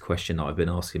this question that I've been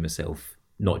asking myself.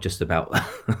 Not just about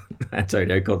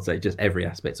Antonio Conte, just every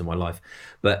aspect of my life.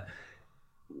 But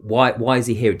why is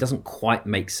he here? It doesn't quite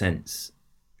make sense.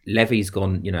 Levy's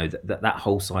gone, that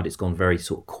whole side, it's gone very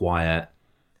sort of quiet.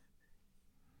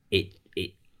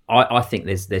 I think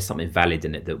there's something valid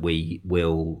in it that we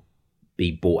will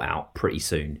be bought out pretty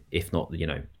soon, if not,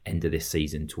 end of this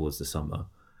season towards the summer.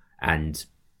 And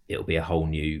it'll be a whole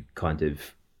new kind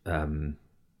of...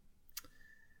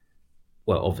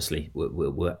 well, obviously,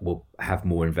 we'll have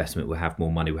more investment, we'll have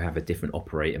more money, we'll have a different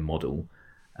operating model.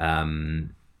 I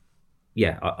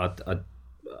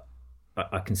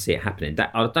can see it happening.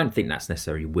 I don't think that's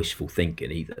necessarily wishful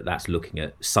thinking either. That's looking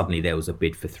at, suddenly there was a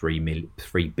bid for 3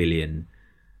 billion,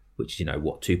 which,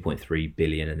 2.3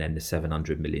 billion, and then the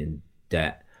 700 million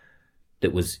debt.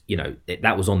 That was,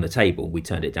 that was on the table. We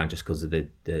turned it down just because of the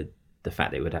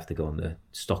fact that it would have to go on the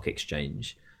stock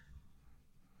exchange.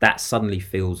 That suddenly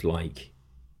feels like,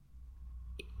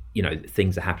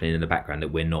 things are happening in the background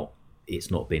that it's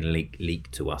not being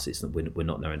leaked to us. We're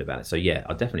not knowing about it. So yeah,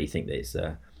 I definitely think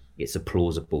that it's a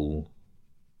plausible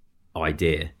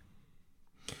idea.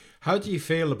 How do you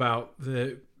feel about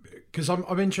because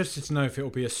I'm interested to know if it'll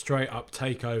be a straight up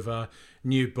takeover,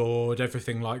 new board,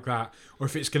 everything like that, or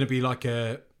if it's going to be like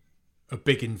a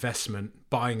big investment,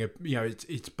 buying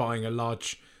it's buying a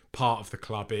large part of the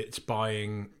club. It's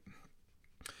buying,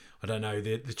 I don't know,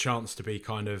 the chance to be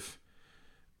kind of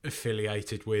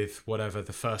affiliated with whatever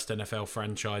the first NFL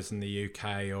franchise in the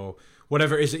UK or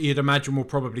whatever it is that you'd imagine will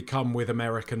probably come with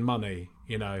American money,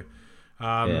 you know.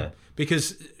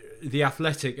 Because The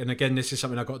Athletic, and again, this is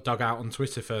something I got dug out on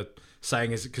Twitter for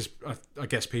saying, is because I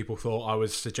guess people thought I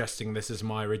was suggesting this as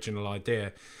my original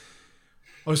idea.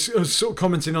 I was sort of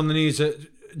commenting on the news that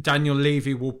Daniel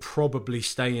Levy will probably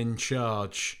stay in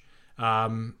charge,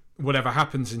 whatever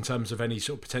happens in terms of any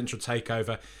sort of potential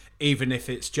takeover, even if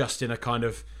it's just in a kind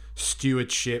of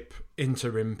stewardship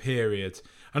interim period.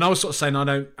 And I was sort of saying I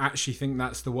don't actually think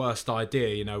that's the worst idea.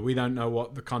 You know, we don't know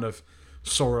what the kind of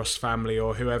Soros family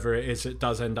or whoever it is that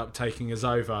does end up taking us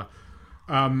over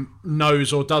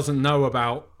knows or doesn't know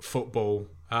about football.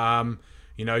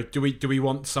 You know, do we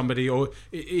want somebody, or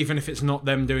even if it's not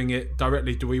them doing it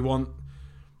directly, do we want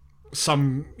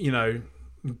some, you know,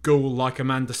 ghoul like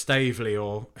Amanda Staveley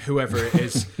or whoever it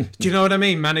is? Do you know what I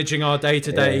mean? Managing our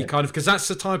day-to-day kind of, because that's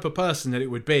the type of person that it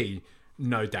would be,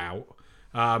 no doubt.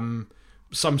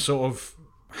 Some sort of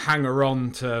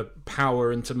hanger-on to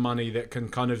power and to money that can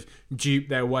kind of dupe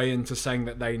their way into saying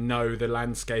that they know the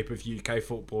landscape of UK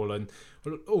football and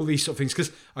all these sort of things.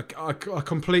 Because I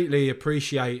completely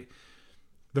appreciate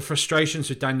the frustrations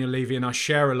with Daniel Levy, and I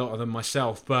share a lot of them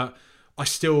myself, but I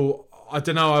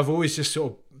don't know, I've always just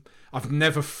sort of, I've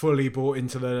never fully bought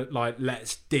into the, like,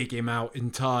 let's dig him out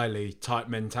entirely type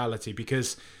mentality,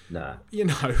 because, you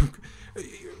know,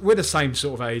 we're the same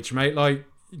sort of age, mate. Like,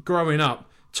 growing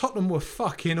up, Tottenham were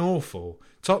fucking awful.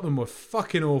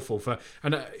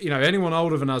 And you know, anyone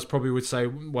older than us probably would say,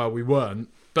 well, we weren't,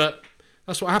 but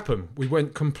that's what happened. We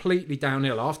went completely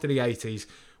downhill after the 80s.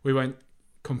 We went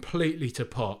completely to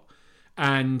pot,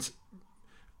 and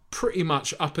pretty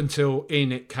much up until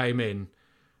Enoch came in,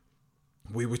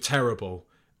 we were terrible.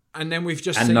 And then we've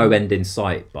just seen no end in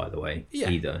sight, by the way,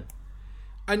 either.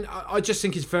 And I just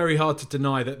think it's very hard to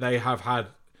deny that they have had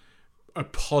a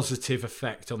positive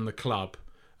effect on the club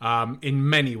in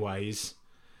many ways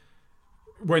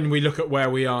when we look at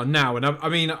where we are now. And I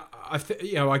mean,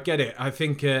 you know, I get it. I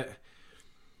think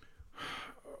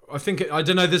I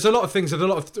don't know. There's a lot of things. There's a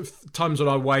lot of times when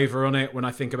I waver on it when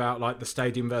I think about, like, the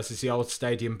stadium versus the old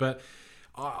stadium. But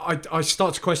I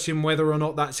start to question whether or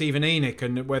not that's even Enoch,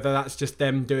 and whether that's just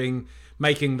them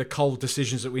making the cold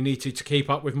decisions that we need to keep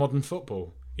up with modern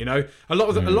football. You know, a lot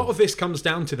of this comes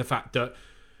down to the fact that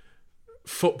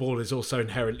football is also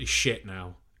inherently shit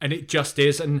now, and it just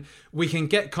is. And we can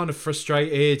get kind of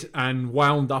frustrated and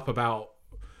wound up about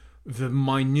the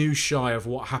minutiae of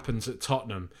what happens at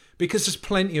Tottenham, because there's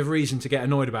plenty of reason to get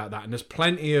annoyed about that, and there's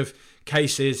plenty of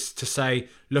cases to say,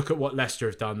 look at what Leicester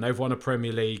have done. They've won a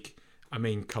Premier League. I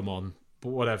mean, come on, but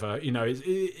whatever. You know,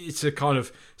 it's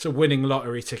a winning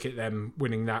lottery ticket, them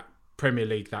winning that Premier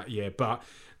League that year. But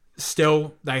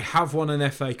still, they have won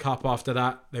an FA Cup after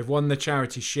that. They've won the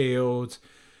Charity Shield.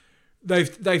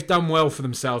 They've done well for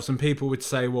themselves, and people would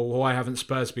say, well, why haven't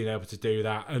Spurs been able to do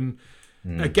that? And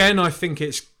again, I think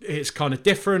it's kind of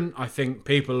different. I think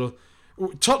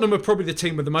Tottenham are probably the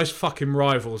team with the most fucking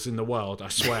rivals in the world, I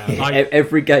swear. Like,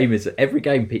 every game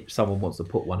someone wants to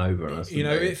put one over on us. You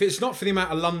know, if it's not for the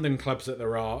amount of London clubs that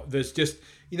there are, there's just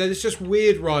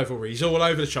weird rivalries all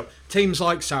over the shop. Teams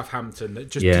like Southampton that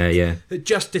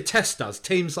just detest us.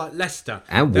 Teams like Leicester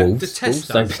and that Wolves detest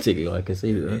us. Don't particularly like us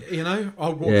either. You know,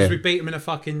 because we beat them in a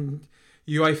fucking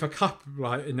UEFA Cup,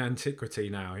 like, in antiquity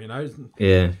now. You know,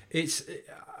 it's.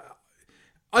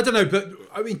 I don't know, but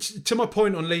I mean, to my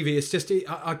point on Levy, it's just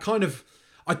I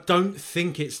don't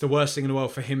think it's the worst thing in the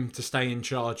world for him to stay in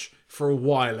charge for a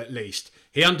while at least.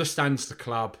 He understands the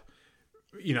club,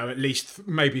 you know, at least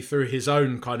maybe through his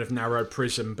own kind of narrow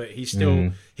prism, but he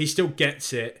still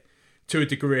gets it to a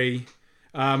degree,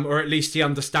 or at least he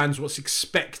understands what's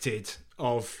expected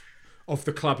of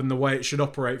the club and the way it should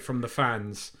operate from the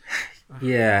fans.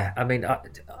 Yeah, I mean,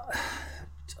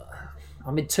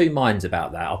 I'm in two minds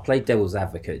about that. I'll play devil's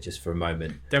advocate just for a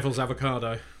moment. Devil's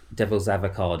avocado.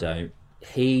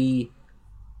 He,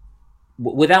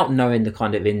 without knowing the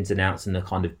kind of ins and outs and the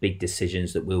kind of big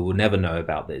decisions that we will never know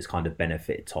about that has kind of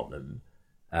benefited Tottenham,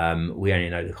 we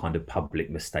only know the kind of public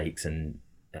mistakes and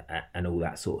all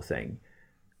that sort of thing.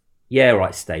 Yeah,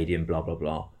 right, stadium, blah, blah,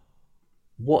 blah.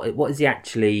 What is he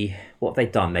actually... What have they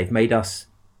done? They've made us...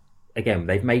 Again,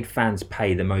 they've made fans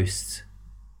pay the most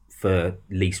for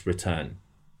least return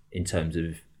in terms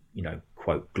of, you know,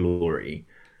 quote, glory.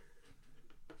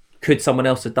 Could someone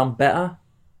else have done better?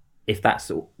 If that's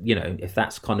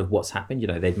kind of what's happened, you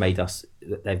know, they've made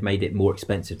it more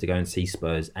expensive to go and see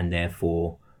Spurs, and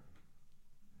therefore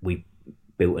we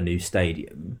built a new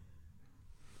stadium.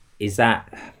 Is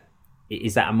that a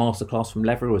masterclass from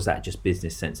Lever, or is that just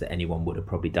business sense that anyone would have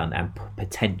probably done and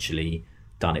potentially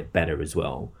done it better as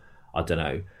well. I don't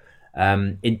know.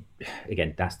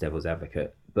 Again, that's devil's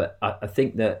advocate, but I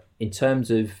think that in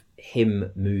terms of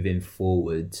him moving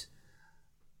forward,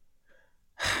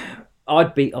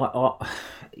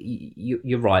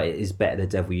 you're right. It is better the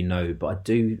devil you know, but I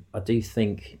do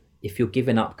think if you're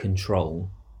giving up control,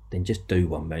 then just do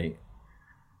one, mate.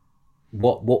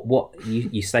 What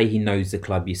you say he knows the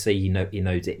club, you say he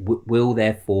knows it.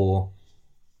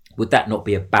 Would that not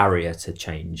be a barrier to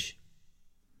change?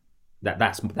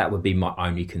 That would be my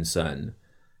only concern.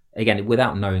 Again,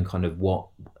 without knowing kind of what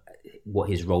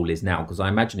his role is now, because I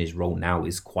imagine his role now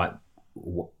is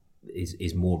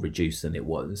is more reduced than it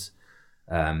was,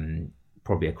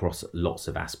 probably across lots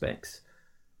of aspects.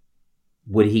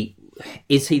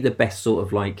 Is he the best sort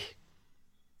of like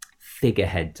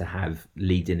figurehead to have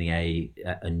leading a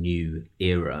new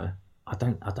era? I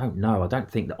don't know. I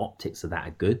don't think the optics of that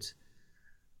are good.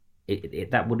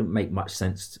 That wouldn't make much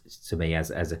sense to me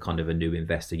as a kind of a new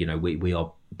investor. You know, we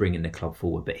are bringing the club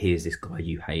forward, but here's this guy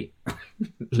you hate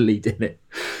leading it,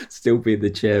 still being the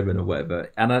chairman or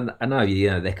whatever. And I know, you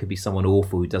know, there could be someone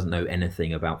awful who doesn't know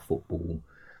anything about football,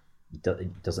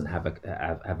 doesn't have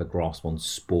a grasp on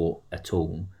sport at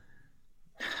all.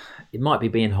 It might be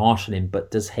being harsh on him,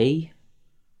 but does he?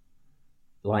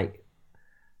 Like,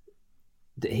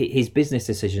 his business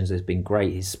decisions has been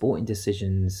great. His sporting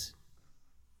decisions,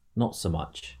 not so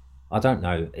much. I don't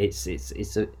know.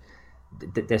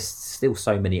 There's still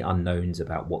so many unknowns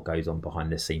about what goes on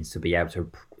behind the scenes to be able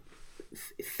to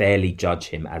fairly judge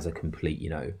him as a complete, you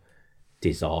know,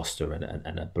 disaster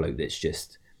and a bloke that's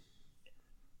just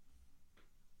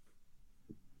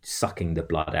sucking the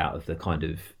blood out of the kind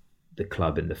of the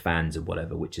club and the fans and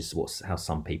whatever, which is how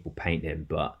some people paint him.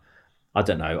 But I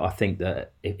don't know. I think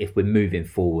that if we're moving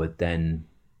forward, then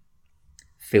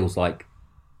feels like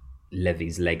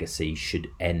Levy's legacy should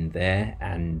end there,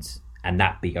 and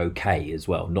that be okay as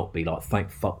well. Not be like, thank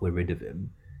fuck we're rid of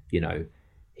him. You know,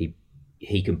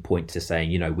 he can point to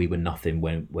saying, you know, we were nothing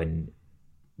when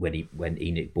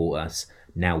ENIC bought us.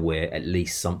 Now we're at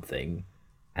least something,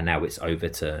 and now it's over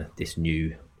to this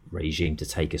new regime to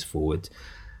take us forward.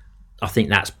 I think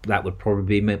that would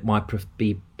probably be my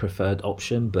preferred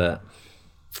option, but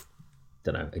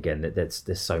don't know. Again,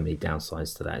 there's so many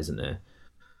downsides to that, isn't there?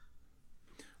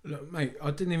 Look, mate,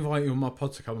 I didn't invite you on my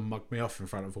pod to come and mug me off in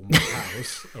front of all my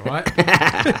pals, all right?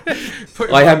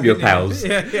 I am your pals.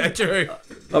 Yeah, true.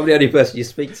 I'm the only person you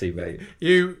speak to, mate.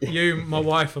 You, my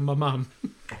wife, and my mum.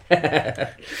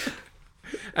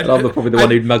 And I'm probably the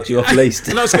one who mugs you off least.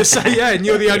 And I was going to say, yeah, and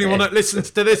you're the only one that listens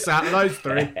to this out of those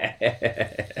three.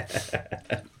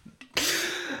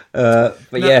 No,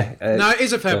 it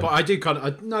is a fair point. I do kind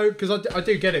of because I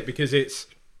do get it, because it's.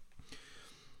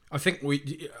 I think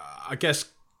I guess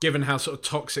given how sort of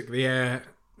toxic the air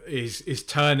is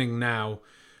turning now,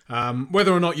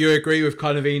 whether or not you agree with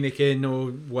kind of ENIC in or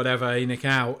whatever, ENIC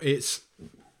out, it's.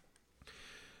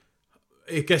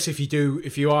 I guess if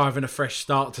you are having a fresh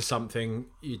start to something,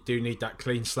 you do need that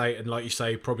clean slate, and like you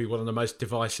say, probably one of the most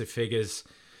divisive figures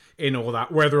in all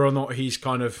that. Whether or not he's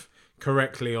kind of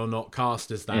correctly or not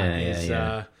cast as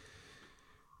that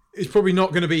is probably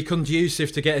not going to be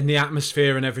conducive to getting the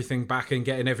atmosphere and everything back and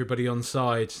getting everybody on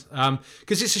side.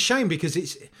 Because it's a shame, because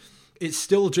it's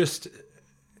still just,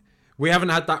 we haven't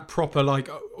had that proper, like,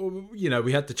 you know,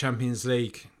 we had the Champions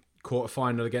League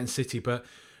quarter-final against City, but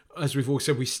as we've all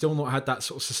said, we've still not had that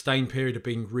sort of sustained period of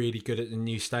being really good at the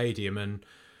new stadium. And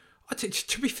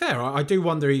to be fair, I do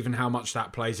wonder even how much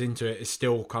that plays into it. Is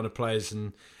still kind of players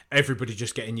and everybody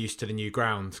just getting used to the new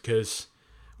ground, because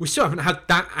we still haven't had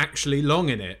that actually long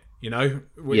in it, you know?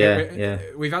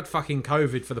 We've had fucking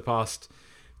COVID for the past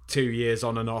 2 years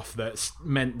on and off. That's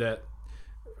meant that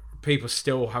people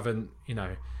still haven't, you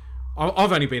know...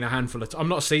 I've only been a handful of... I'm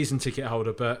not a season ticket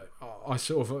holder, but I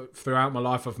sort of, throughout my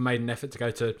life, I've made an effort to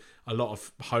go to a lot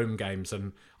of home games,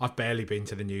 and I've barely been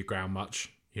to the new ground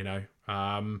much, you know?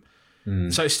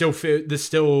 So it's still there's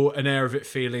still an air of it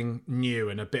feeling new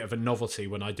and a bit of a novelty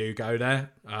when I do go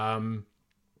there.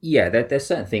 There's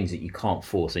certain things that you can't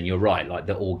force, and you're right, like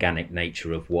the organic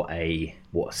nature of what a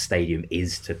stadium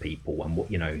is to people, and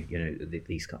what you know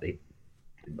these it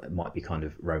might be kind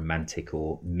of romantic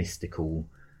or mystical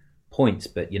points,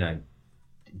 but you know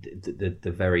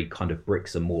the very kind of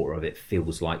bricks and mortar of it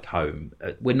feels like home.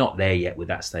 We're not there yet with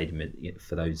that stadium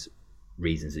for those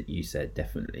reasons that you said,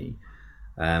 definitely.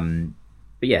 But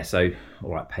yeah, so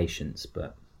all right, patience,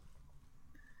 but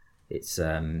it's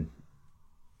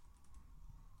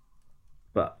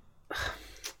but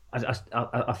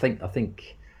I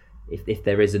think if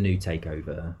there is a new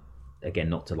takeover, again,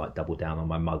 not to like double down on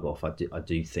my mug off, I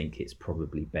do think it's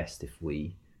probably best if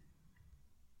we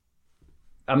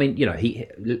I mean, you know,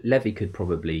 Levy could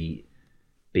probably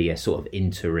be a sort of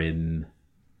interim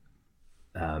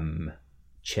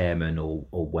chairman or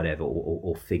whatever,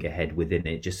 or figurehead within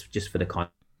it, just for the kind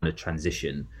of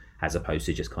transition, as opposed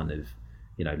to just kind of,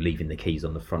 you know, leaving the keys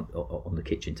on the front on the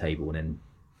kitchen table and then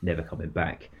never coming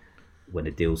back when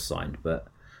a deal's signed. But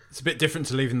it's a bit different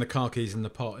to leaving the car keys in the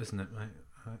pot, isn't it, mate?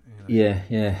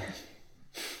 Yeah.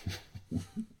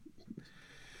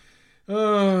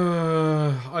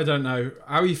 I don't know.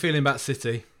 How are you feeling about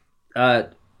City? I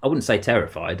wouldn't say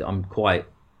terrified. I'm quite.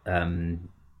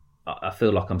 I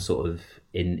feel like I'm sort of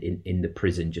in the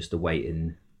prison, just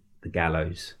awaiting the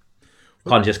gallows.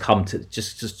 Kind of just come to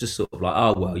just sort of like,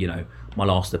 oh well, you know, my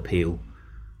last appeal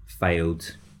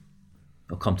failed.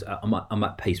 I'm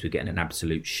at peace with getting an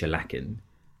absolute shellacking,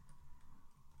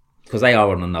 because they are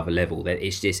on another level. That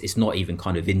it's not even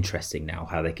kind of interesting now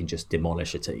how they can just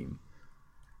demolish a team.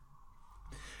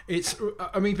 But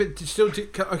still,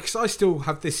 because I still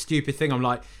have this stupid thing. I'm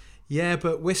like, yeah,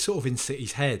 but we're sort of in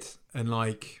City's head, and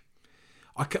like,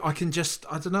 I can just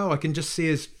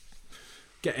see us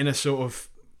getting a sort of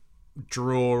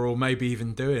draw, or maybe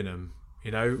even doing them.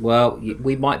 You know, well,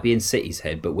 we might be in City's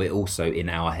head, but we're also in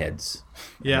our heads.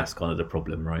 Yeah, that's kind of the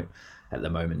problem, right? At the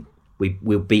moment,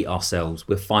 we'll beat ourselves.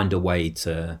 We'll find a way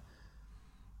to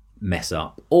mess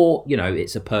up, or you know,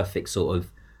 it's a perfect sort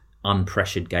of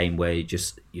unpressured game where you're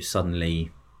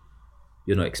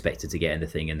not expected to get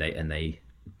anything, and they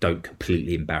don't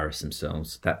completely embarrass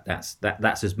themselves. That's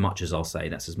as much as I'll say.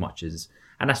 That's as much as,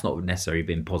 and that's not necessarily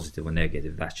being positive or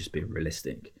negative. That's just being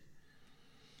realistic.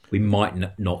 We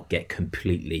might not get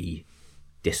completely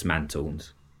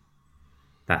dismantled.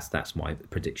 That's my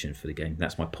prediction for the game.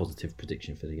 That's my positive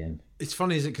prediction for the game. It's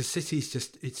funny, isn't it? Because City's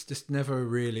it's just never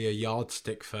really a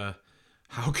yardstick for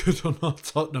how good or not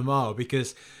Tottenham are,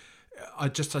 because I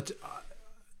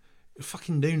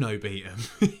fucking Nuno beat him.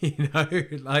 You know,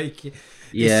 like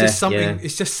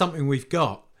it's just something we've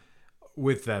got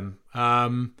with them.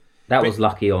 That was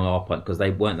lucky on our point, because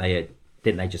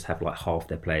didn't they just have like half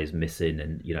their players missing,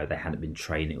 and you know they hadn't been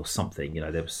training or something? You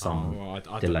know, there was some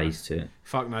delays to it.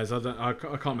 Fuck knows. I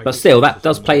can't make. But still, that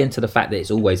does play into the fact that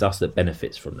it's always us that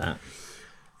benefits from that.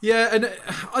 Yeah, and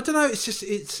I don't know. It's just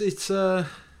it's a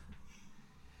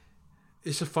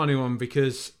funny one,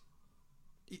 because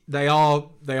they are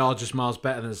just miles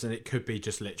better than us, and it could be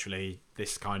just literally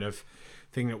this kind of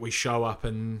thing that we show up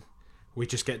and we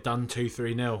just get done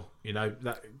 2-3-0. You know,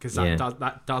 because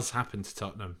that does happen to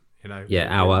Tottenham. You know,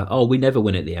 we never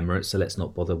win at the Emirates, so let's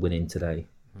not bother winning today.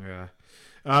 Yeah.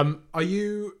 Are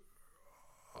you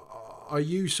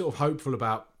sort of hopeful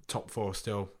about top four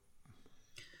still?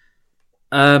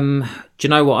 Do you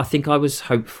know what? I think I was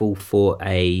hopeful for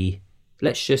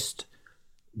let's just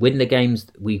win the games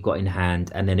we've got in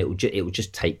hand, and then it will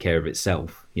just take care of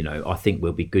itself. You know, I think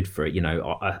we'll be good for it. You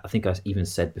know, I think I even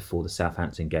said before the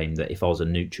Southampton game that if I was a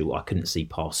neutral, I couldn't see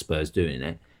past Spurs doing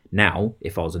it. Now,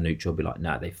 if I was a neutral, I'd be like,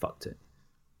 nah, they fucked it.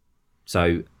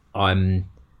 So I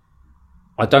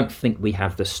don't think we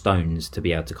have the stones to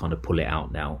be able to kind of pull it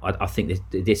out now. I think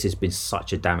this has been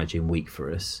such a damaging week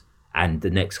for us, and the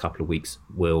next couple of weeks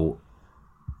will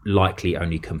likely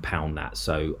only compound that.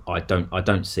 So I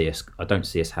don't see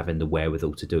us having the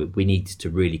wherewithal to do it. We need to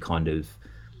really kind of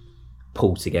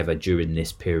pull together during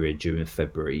this period, during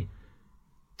February,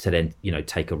 to then, you know,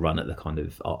 take a run at the kind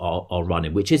of our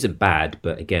running, which isn't bad,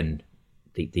 but again,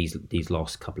 these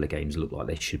last couple of games look like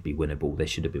they should be winnable. They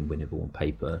should have been winnable on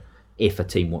paper. If a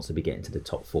team wants to be getting to the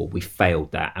top four, we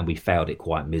failed that, and we failed it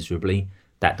quite miserably.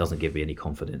 That doesn't give me any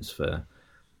confidence for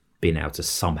being able to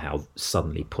somehow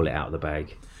suddenly pull it out of the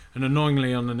bag. And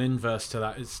annoyingly, on an inverse to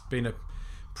that, it's been a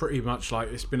pretty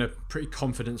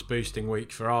confidence boosting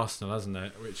week for Arsenal, hasn't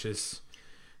it? Which is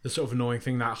the sort of annoying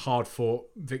thing, that hard-fought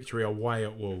victory away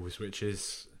at Wolves, which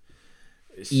is...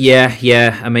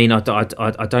 Yeah. I mean, I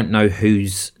don't know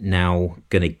who's now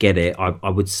going to get it. I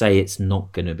would say it's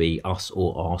not going to be us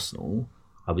or Arsenal.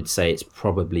 I would say it's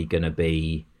probably going to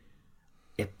be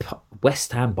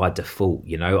West Ham by default.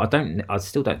 You know, I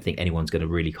still don't think anyone's going to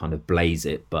really kind of blaze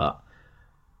it, but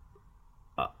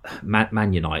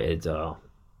Man United are...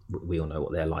 We all know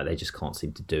what they're like. They just can't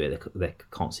seem to do it. They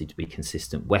can't seem to be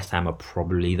consistent. West Ham are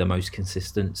probably the most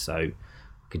consistent, so I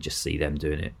could just see them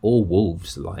doing it. Or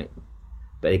Wolves, like.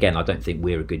 But again, I don't think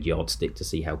we're a good yardstick to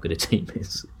see how good a team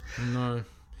is. No,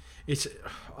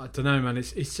 I don't know, man.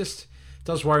 It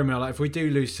does worry me. Like, if we do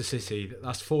lose to City,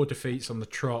 that's 4 defeats on the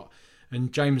trot.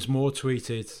 And James Moore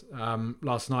tweeted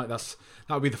last night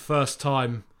that'll be the first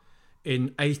time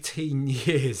in 18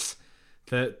 years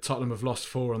that Tottenham have lost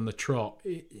 4 on the trot.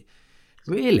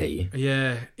 Really?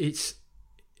 Yeah,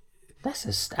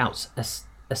 that's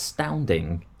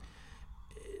astounding.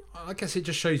 I guess it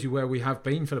just shows you where we have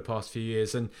been for the past few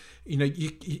years, and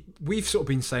we've sort of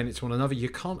been saying it to one another. You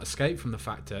can't escape from the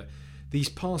fact that these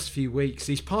past few weeks,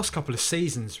 these past couple of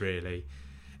seasons, really,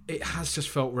 it has just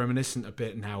felt reminiscent a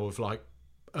bit now of like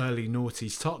early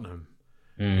noughties Tottenham.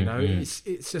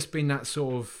 It's just been that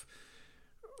sort of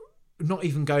not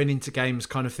even going into games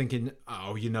kind of thinking,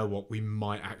 oh, you know what, we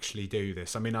might actually do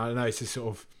this. I mean, I know it's a sort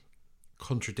of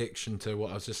contradiction to what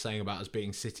I was just saying about us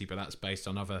being City, but that's based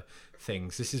on other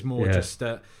things. This is more just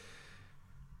that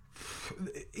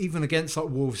even against like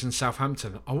Wolves and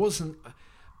Southampton, I wasn't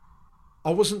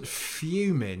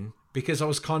fuming because I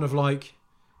was kind of like,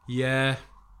 yeah,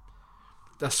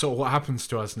 that's sort of what happens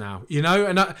to us now, and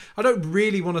I don't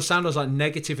really want to sound as like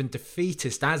negative and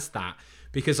defeatist as that,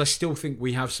 because I still think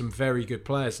we have some very good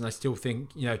players, and I still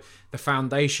think the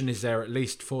foundation is there at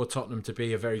least for Tottenham to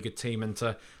be a very good team and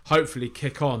to hopefully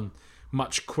kick on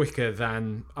much quicker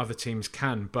than other teams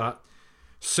can. But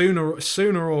sooner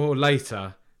or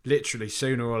later, literally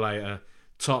sooner or later,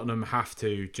 Tottenham have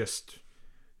to just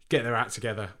get their act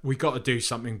together. We got to do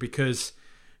something, because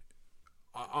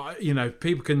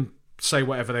people can say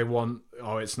whatever they want.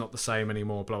 Oh, it's not the same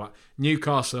anymore. Blah blah.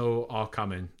 Newcastle are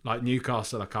coming.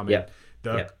 Yeah.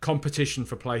 The competition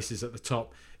for places at the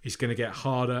top is going to get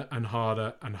harder and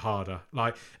harder and harder.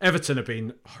 Like Everton have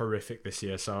been horrific this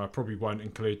year, so I probably won't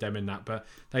include them in that. But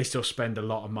they still spend a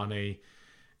lot of money.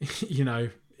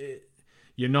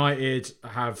 United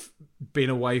have been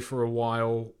away for a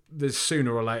while. There's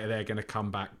sooner or later they're going to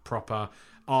come back proper.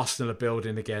 Arsenal are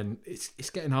building again. It's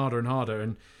getting harder and harder,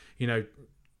 and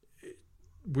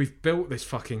we've built this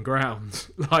fucking ground.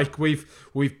 Like we've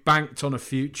banked on a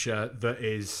future that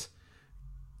is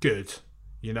good,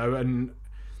 and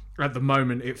at the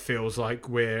moment it feels like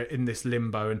we're in this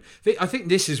limbo. And I think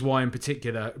this is why in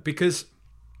particular, because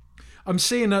I'm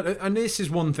seeing that, and this is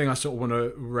one thing I sort of want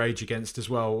to rage against as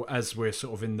well, as we're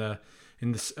sort of in the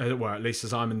well, at least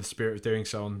as I'm in the spirit of doing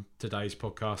so on today's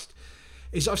podcast,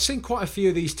 is I've seen quite a few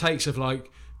of these takes of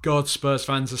like, God, Spurs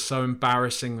fans are so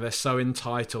embarrassing, they're so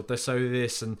entitled, they're so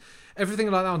this and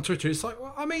everything like that on Twitter. It's like,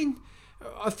 well, I mean,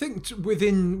 I think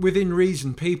within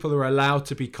reason, people are allowed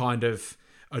to be kind of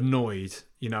annoyed,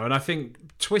 and I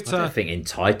think Twitter... I don't think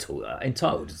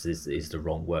entitled is the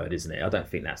wrong word, isn't it? I don't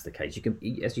think that's the case. You can,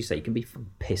 as you say, you can be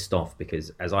pissed off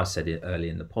because, as I said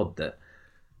earlier in the pod, that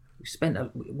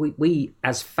we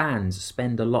as fans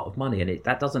spend a lot of money, and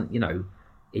that doesn't,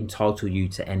 entitle you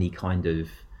to any kind of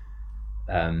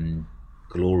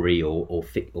glory or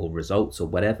results or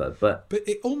whatever, but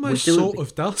it almost sort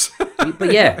of does. but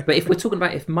if we're talking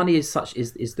about if money is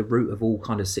the root of all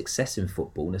kind of success in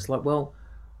football, and it's like, well,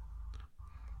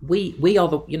 we are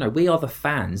the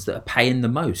fans that are paying the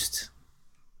most,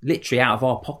 literally out of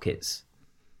our pockets.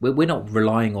 We're not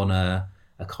relying on a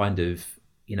kind of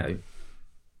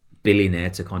billionaire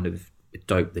to kind of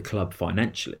dope the club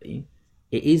financially.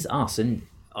 It is us, and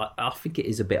I think it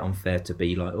is a bit unfair to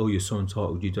be like, oh, you're so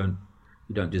entitled, you don't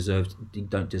deserve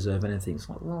anything. It's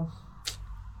like, well,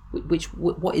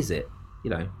 what is it?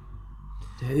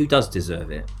 Who does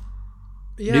deserve it?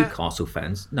 Yeah. Newcastle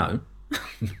fans, no.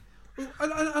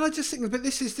 And I just think, but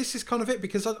this is kind of it,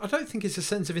 because I don't think it's a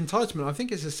sense of entitlement. I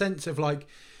think it's a sense of like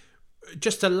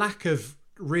just a lack of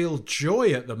real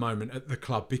joy at the moment at the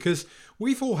club, because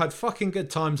we've all had fucking good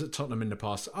times at Tottenham in the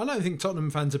past. I don't think Tottenham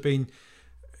fans have been,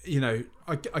 I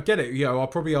get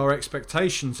it, probably our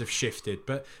expectations have shifted,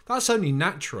 but that's only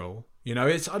natural. I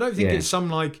don't think it's some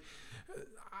like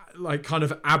kind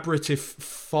of aberrative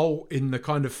fault in the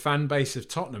kind of fan base of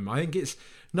Tottenham. I think it's,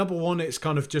 number one, it's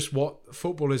kind of just what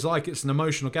football is like. It's an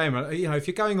emotional game. If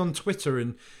you're going on Twitter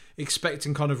and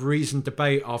expecting kind of reasoned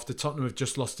debate after Tottenham have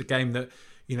just lost a game that,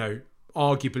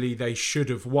 arguably they should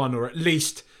have won, or at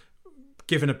least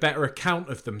given a better account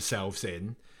of themselves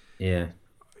in. Yeah.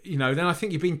 Then I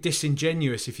think you're being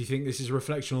disingenuous if you think this is a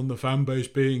reflection on the fan base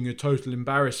being a total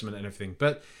embarrassment and everything.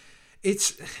 But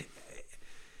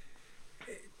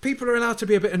people are allowed to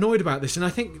be a bit annoyed about this. And I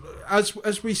think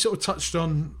as we sort of touched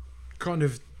on kind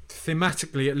of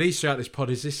thematically, at least throughout this pod,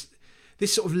 is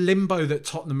this sort of limbo that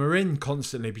Tottenham are in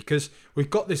constantly, because we've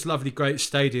got this lovely, great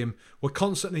stadium. We're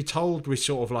constantly told we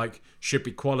sort of like should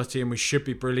be quality and we should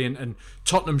be brilliant, and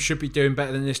Tottenham should be doing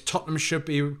better than this. Tottenham should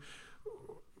be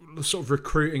sort of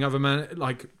recruiting other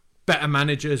better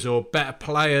managers or better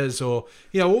players, or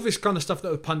all this kind of stuff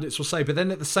that the pundits will say. But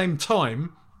then at the same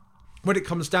time, when it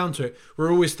comes down to it,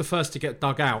 we're always the first to get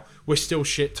dug out. We're still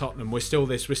shit Tottenham. We're still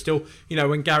this. We're still,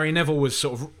 when Gary Neville was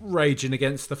sort of raging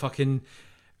against the fucking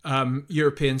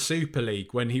European Super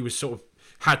League, when he was sort of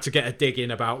had to get a dig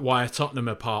in about why Tottenham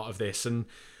are part of this, and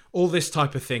all this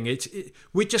type of thing.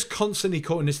 We're just constantly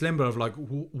caught in this limbo of like,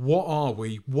 what are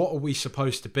we? What are we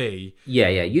supposed to be? Yeah.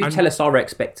 You tell us our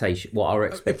expectation, what our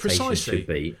expectations precisely. should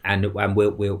be, and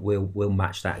we'll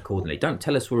match that accordingly. Don't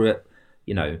tell us we're at,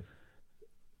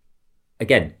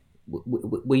 again,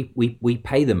 we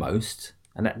pay the most,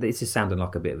 and this is sounding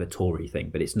like a bit of a Tory thing,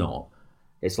 but it's not.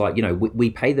 It's like, we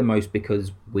pay the most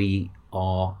because we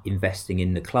are investing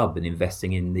in the club and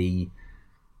investing in the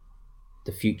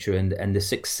future and the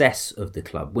success of the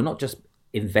club. We're not just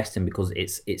investing because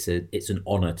it's an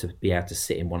honour to be able to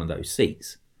sit in one of those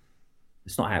seats.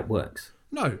 It's not how it works.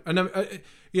 No, and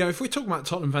if we're talking about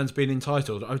Tottenham fans being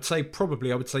entitled, I would say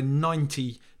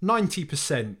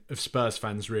 90% of Spurs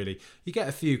fans, really. You get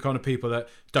a few kind of people that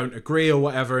don't agree or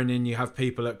whatever, and then you have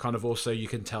people that kind of also, you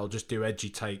can tell, just do edgy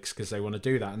takes because they want to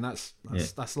do that, and that's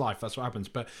life. That's what happens.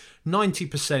 But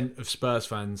 90% of Spurs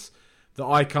fans that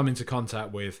I come into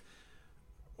contact with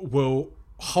will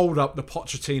hold up the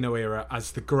Pochettino era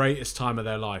as the greatest time of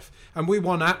their life. And we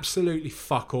won absolutely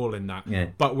fuck all in that. Yeah.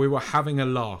 But we were having a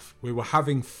laugh. We were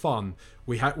having fun.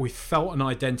 We felt an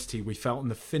identity. We felt an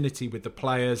affinity with the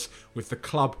players, with the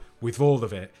club, with all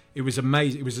of it. It was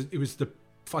amazing. It was the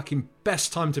fucking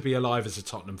best time to be alive as a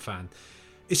Tottenham fan.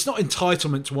 It's not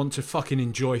entitlement to want to fucking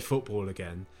enjoy football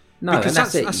again. No, because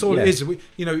that's all it is.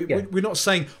 We're not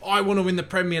saying, I want to win the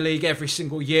Premier League every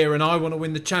single year and I want to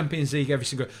win the Champions League every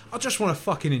single year. I just want to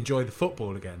fucking enjoy the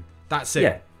football again. That's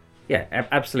it. Yeah,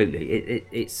 absolutely.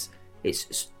 It's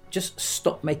just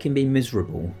stop making me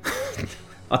miserable.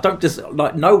 I don't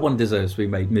no one deserves to be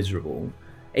made miserable.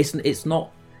 It's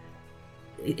not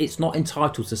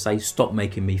entitled to say stop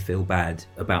making me feel bad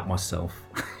about myself.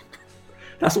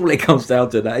 That's all it comes down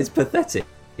to. That is pathetic.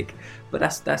 But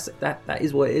that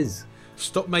is what it is.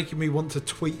 Stop making me want to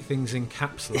tweet things in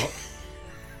caps lock.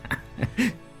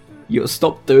 You'll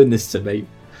stop doing this to me,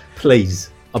 please.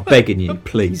 I'm begging you,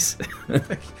 please.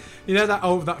 You know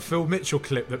that Phil Mitchell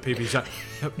clip that people say,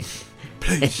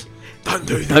 please don't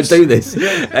do this. Don't do this.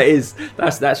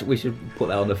 That's we should put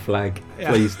that on the flag.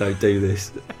 Yeah. Please don't do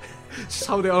this. Just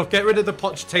hold it off. Get rid of the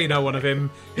Pochettino one of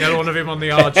him. One of him on the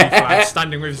RG flag,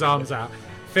 standing with his arms out.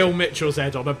 Phil Mitchell's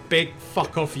head on a big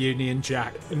fuck off Union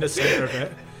Jack in the centre of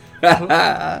it.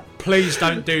 Please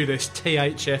don't do this,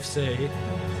 THFC.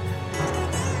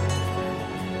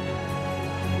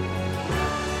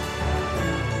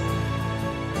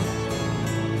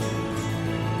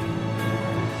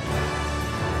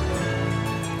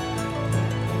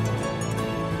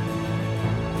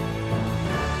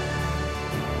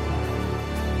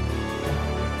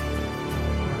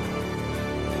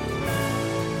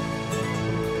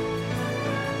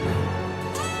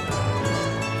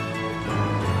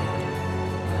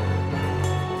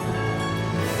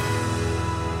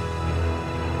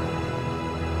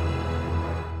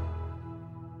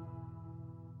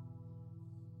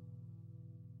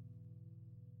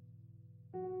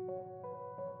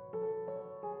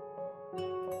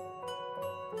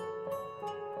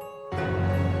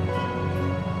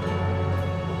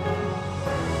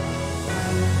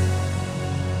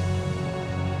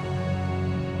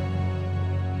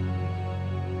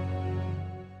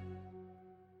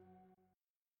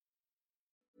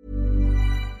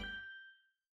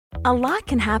 A lot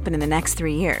can happen in the next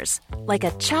 3 years. Like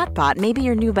a chatbot may be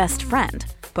your new best friend.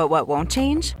 But what won't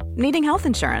change? Needing health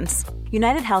insurance.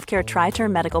 United Healthcare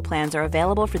Tri-Term Medical Plans are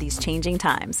available for these changing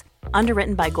times.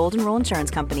 Underwritten by Golden Rule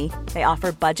Insurance Company, they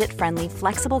offer budget-friendly,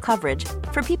 flexible coverage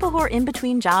for people who are in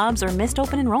between jobs or missed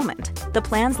open enrollment. The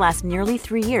plans last nearly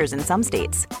 3 years in some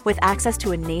states, with access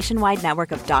to a nationwide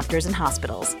network of doctors and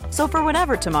hospitals. So for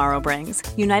whatever tomorrow brings,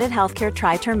 United Healthcare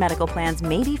Tri-Term Medical Plans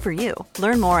may be for you.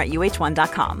 Learn more at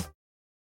uh1.com.